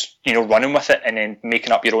and then just, you know, running with it and then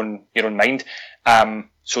making up your own mind.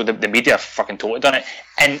 So the media fucking totally done it,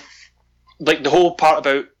 and like the whole part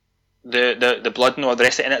about the blood and all the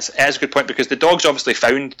rest of it, and it is a good point, because the dogs obviously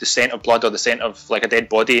found the scent of blood or the scent of like a dead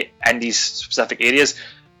body in these specific areas,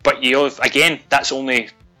 but you know, again, that's only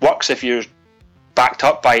works if you're backed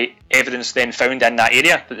up by evidence then found in that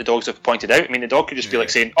area that the dogs have pointed out. I mean, the dog could just be like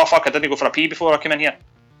saying, "Oh fuck, I didn't go for a pee before I came in here."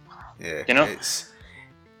 Yeah, you know,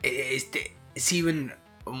 it's even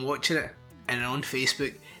I'm watching it and on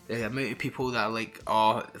Facebook, the amount of people that are like,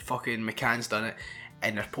 "Oh, fucking McCann's done it,"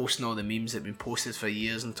 and they're posting all the memes that have been posted for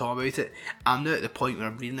years and talking about it. I'm now at the point where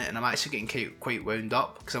I'm reading it and I'm actually getting quite wound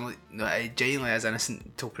up, because I'm like, no, I genuinely is innocent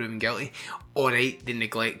until proven guilty. Alright, they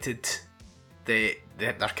neglected their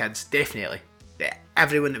kids, definitely.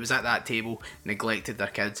 Everyone that was at that table neglected their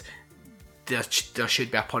kids. There should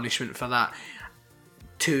be a punishment for that.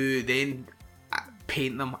 To then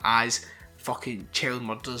paint them as fucking child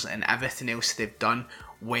murderers and everything else they've done,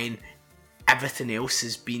 when everything else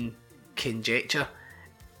has been conjecture.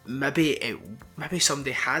 Maybe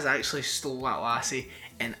somebody has actually stole that lassie,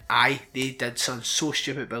 and they did something so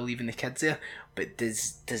stupid by leaving the kids there. But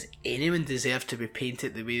does anyone deserve to be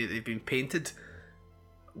painted the way that they've been painted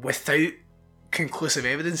without conclusive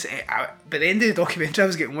evidence? By the end of the documentary, I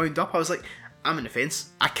was getting wound up. I was like, I'm on the fence.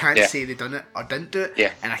 I can't say they done it or didn't do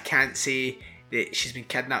it, and I can't say that she's been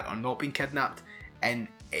kidnapped or not been kidnapped. And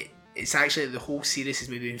it's actually, the whole series has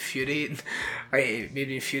made me infuriating. It made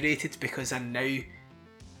me infuriated because I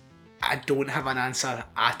don't have an answer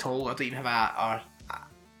at all. I don't even have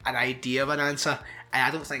an idea of an answer, and I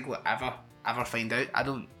don't think we'll ever find out. I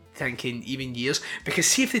don't thinking even years. Because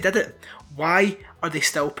see if they did it, why are they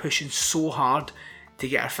still pushing so hard to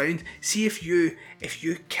get her found? See if you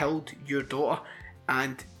killed your daughter,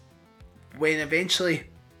 and when eventually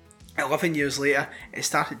 11 years later it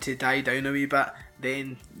started to die down a wee bit,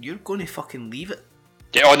 then you're going to fucking leave it.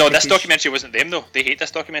 Yeah, oh no, this documentary wasn't them though. They hate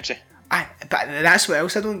this documentary. But that's what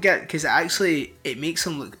else I don't get, because it makes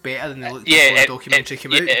them look better than they looked before the documentary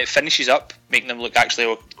came out. It finishes up making them look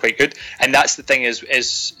actually quite good, and that's the thing is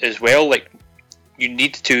as well. Like, you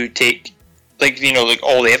need to take, like, you know, like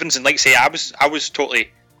all the evidence, and like say I was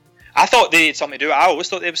totally. I thought they had something to do. I always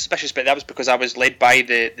thought they were suspicious, but that was because I was led by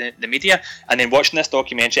the media, and then watching this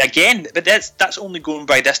documentary again. But that's only going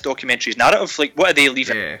by this documentary's narrative. Like, what are they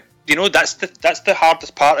leaving? Yeah. You know, that's the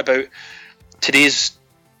hardest part about today's,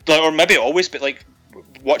 or maybe always, but like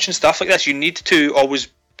watching stuff like this, you need to always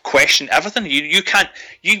question everything. We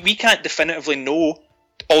can't definitively know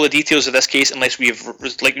all the details of this case unless we've,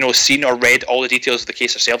 like, you know, seen or read all the details of the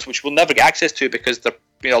case ourselves, which we'll never get access to because they're,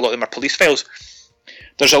 you know, a lot of them are police files.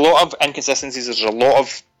 There's a lot of inconsistencies. There's a lot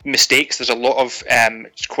of mistakes. There's a lot of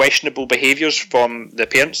questionable behaviours from the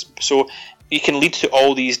parents. So you can lead to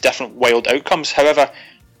all these different wild outcomes. However,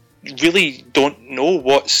 you really don't know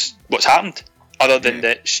what's happened, other than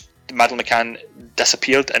that Madeleine McCann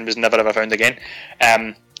disappeared and was never ever found again.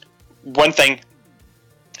 One thing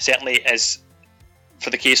certainly is,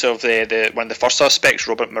 for the case of the one of the first suspects,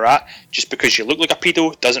 Robert Murat, just because you look like a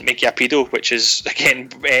pedo doesn't make you a pedo, which is again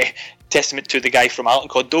testament to the guy from Alton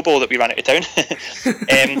called Dobo that we ran out of town.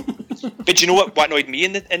 But you know what annoyed me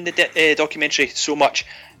in the documentary so much,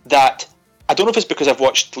 that I don't know if it's because I've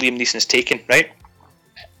watched Liam Neeson's Taken, right?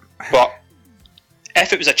 But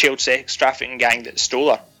if it was a child sex trafficking gang that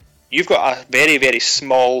stole her, you've got a very, very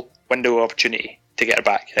small window of opportunity to get her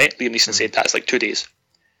back, right? Liam Neeson said that's like 2 days.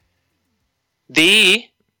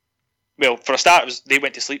 Well, for a start, they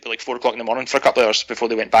went to sleep at like 4 o'clock in the morning for a couple of hours before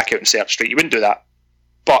they went back out and searched. Right? You wouldn't do that.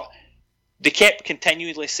 But they kept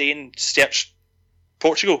continually saying search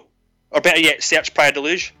Portugal, or better yet, search Praia da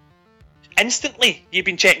Luz. Instantly, you've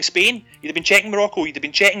been checking Spain, you've been checking Morocco, you've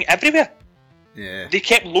been checking everywhere. Yeah. They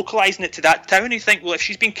kept localising it to that town, and you think, well, if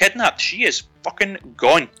she's been kidnapped, she is fucking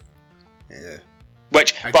gone. Yeah.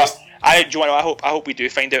 I hope we do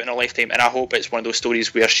find out in a lifetime, and I hope it's one of those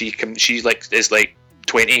stories where she's like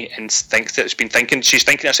 20 and thinks that she's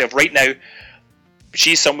thinking to herself right now,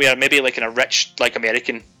 she's somewhere maybe like in a rich, like,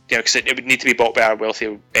 American, you know, because it would need to be bought by a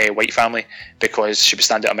wealthy white family, because she would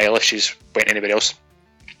stand out a mile if she's went anywhere else.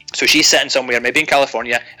 So she's sitting somewhere, maybe in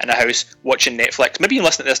California, in a house, watching Netflix. Maybe you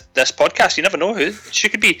listen to this podcast, you never know who she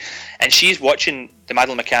could be. And she's watching the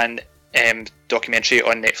Madeleine McCann documentary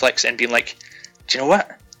on Netflix and being like, do you know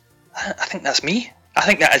what? I think that's me. I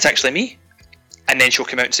think that is actually me. And then she'll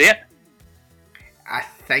come out and say it. I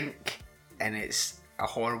think, and it's a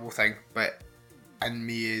horrible thing, but in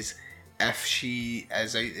me is, if she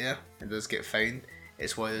is out there and does get found,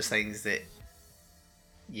 it's one of those things that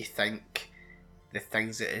you think the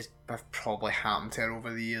things that have probably happened to her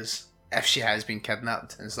over the years, if she has been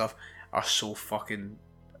kidnapped and stuff, are so fucking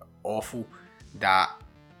awful that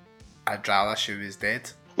I'd rather she was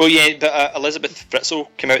dead. Well, yeah, but Elizabeth Fritzl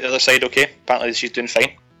came out the other side okay. Apparently she's doing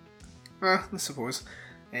fine. Well, I suppose.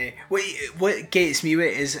 What gets me with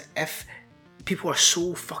it is if people are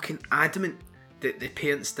so fucking adamant that the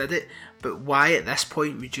parents did it, but why at this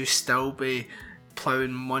point would you still be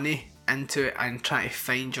ploughing money into it and trying to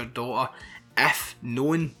find your daughter, if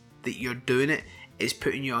knowing that you're doing it is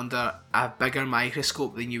putting you under a bigger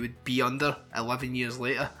microscope than you would be under 11 years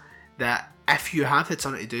later? That if you have had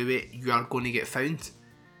something to do with it, you are going to get found.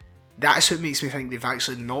 That's what makes me think they've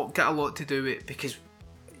actually not got a lot to do with it, because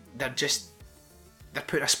they're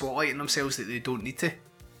putting a spotlight on themselves that they don't need to.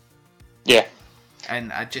 Yeah.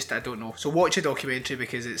 And I don't know. So watch a documentary,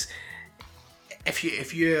 because it's,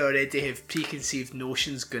 if you already have preconceived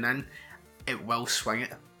notions going in, it will swing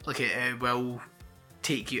it. Like it will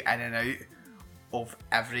take you in and out of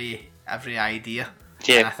every idea.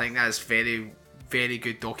 Yeah. And I think that's very, very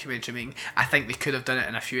good documentary making. I think they could have done it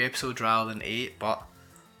in a few episodes rather than 8, but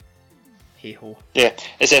hey ho. Yeah,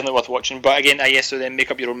 it's definitely worth watching. But again, yes, so then make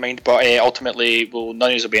up your own mind. But ultimately, none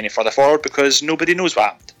of us will be any further forward because nobody knows what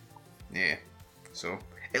happened. Yeah. So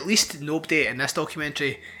at least nobody in this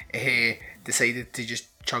documentary decided to just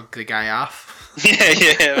chug the guy off.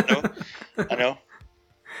 yeah, I know.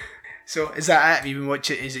 So is that it? Have you been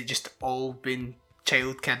watching? Is it just all been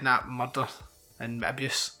child kidnap, murder, and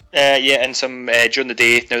abuse? Yeah, and some during the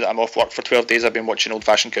day. Now that I'm off work for 12 days, I've been watching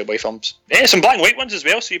old-fashioned cowboy films. Some black and white ones as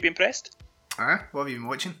well. So you'd be impressed. What have you been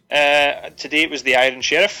watching? Today it was The Iron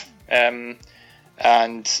Sheriff, and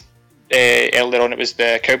earlier on it was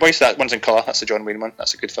the Cowboys. That one's in colour. That's the John Wayne one.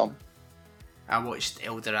 That's a good film. I watched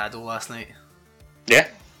El Dorado last night. Yeah.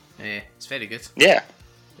 Yeah, it's very good. Yeah.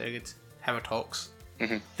 Very good. Howard Hawks.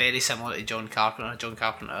 Mm-hmm. Very similar to John Carpenter. John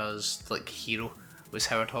Carpenter's like hero was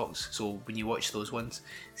Howard Hawks. So when you watch those ones,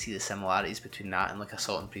 see the similarities between that and like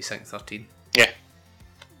Assault on Precinct 13. Yeah.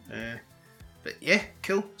 But yeah,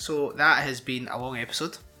 cool. So that has been a long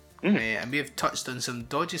episode. And we have touched on some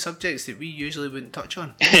dodgy subjects that we usually wouldn't touch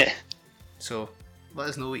on. So let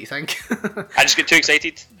us know what you think. I just get too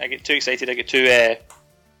excited. I get too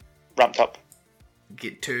ramped up.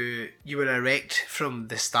 You were erect from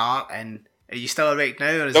the start, and are you still erect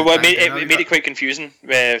now? Or is it made it quite confusing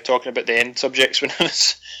talking about the end subjects when I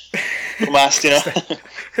was last,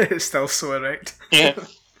 It's still so erect. Yeah.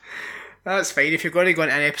 That's fine. If you're going to go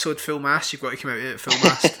into an episode full mast, you've got to come out of it full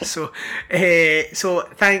mast. So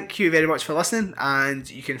thank you very much for listening, and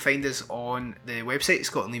you can find us on the website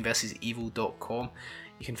scotlandversusevil.com.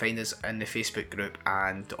 You can find us in the Facebook group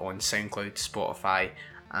and on SoundCloud, Spotify,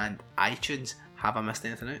 and iTunes. Have I missed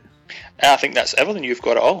anything out? I think that's everything. You've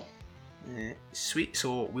got it all. Sweet.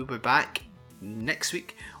 So we'll be back next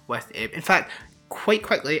week with, in fact, quite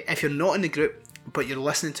quickly, if you're not in the group but you're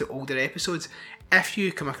listening to older episodes, if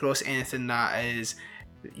you come across anything that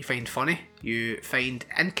you find funny, you find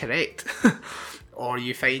incorrect, or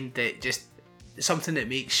you find that just something that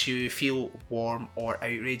makes you feel warm or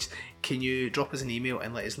outraged, can you drop us an email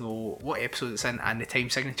and let us know what episode it's in and the time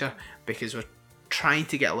signature, because we're trying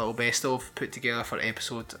to get a little best of put together for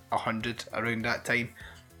episode 100 around that time.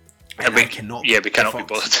 And we cannot be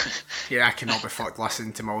bothered. Yeah, I cannot be fucked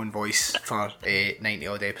listening to my own voice for 90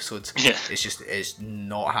 odd episodes. Yeah. It's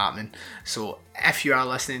not happening. So if you are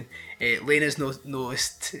listening, Lena's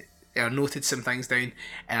noted some things down,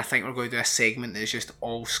 and I think we're going to do a segment that's just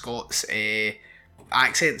all Scott's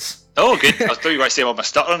accents. Oh, good. I thought you were going to say about my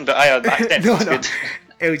stuttering, but I had accent. No. Good.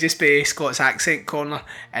 It'll just be Scott's accent corner,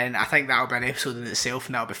 and I think that'll be an episode in itself,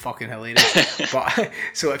 and that'll be fucking hilarious. But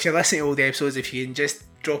so if you're listening to old episodes, if you can just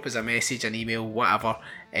drop us a message, an email, whatever,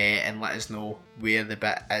 and let us know where the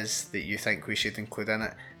bit is that you think we should include in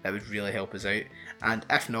it, that would really help us out. And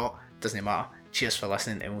if not, doesn't matter. Cheers for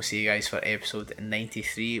listening, and we'll see you guys for episode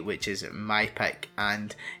 93, which is my pick.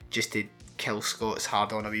 And just to kill Scott's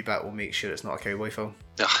hard on a wee bit, we'll make sure it's not a cowboy film.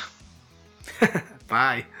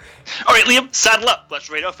 Bye. Alright, Liam, saddle up. Let's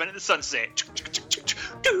ride off into the sunset.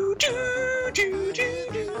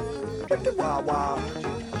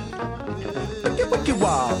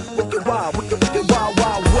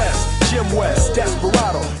 Wild West. Jim West,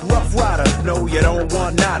 Desperado, Rough Rider. No, you don't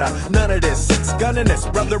want nada. None of this. Six gunning this,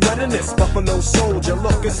 brother running this. Buffalo Soldier.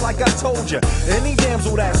 Look, it's like I told you. Any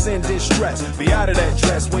damsel that's in distress, be out of that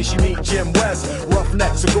dress when she meet Jim West.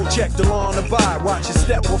 Roughneck, so go check the law on the vibe. Watch your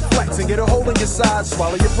step will flex and get a hole in your side.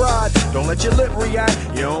 Swallow your pride. Don't let your lip react.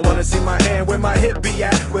 You don't wanna see my hand where my hip be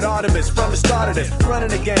at. With Artemis from the start of this, running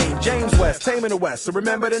the game. James West, taming the West. So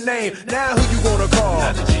remember the name. Now who you gonna call?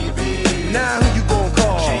 Not the GB. Now who you gonna call?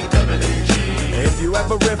 If you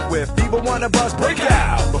ever riff with people wanna bust, break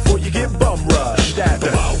out before you get bum rushed at the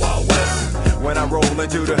Wild Wild West. When I roll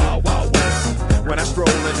into the Wild Wild West. When I stroll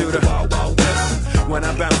into the Wild Wild West. When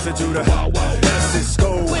I bounce into the Wild Wild West.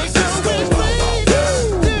 Cisco, Cisco.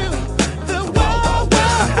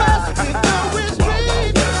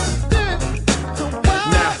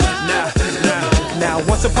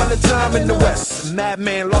 Once upon a time in the West,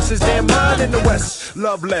 madman lost his damn mind in the West.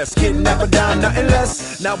 Love less, kidnapper down, nothing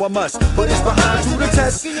less. Now I must put his behind to the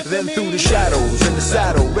test. Then through the shadows, in the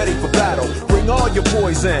saddle, ready for battle. Bring all your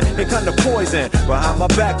poison, here come the poison. Behind my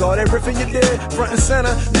back, all that riffing you did, front and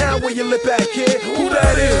center. Now where you lip at, kid? Who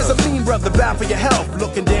that is? A mean brother, bad for your health.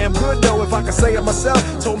 Looking damn good though, if I can say it myself.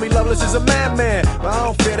 Told me Loveless is a madman, but I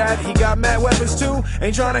don't fear that. He got mad weapons too,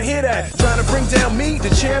 ain't trying to hear that. Trying to bring down me, the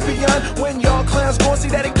champion. When y'all clowns gon' see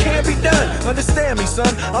that it can't be done. Understand me,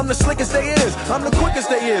 son, I'm the slickest they is. I'm the quickest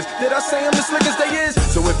they is. Did I say I'm the slickest they is?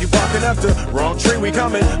 So if you barking up the wrong tree, we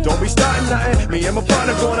coming. Don't be starting nothing. Me and my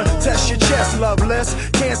partner gonna test your chest, Loveless.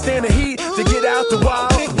 Can't stand the heat to get out the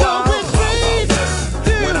wild, wild, wild, wild west.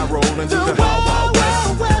 When I roll into the wild,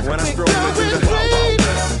 wild west. When I stroll into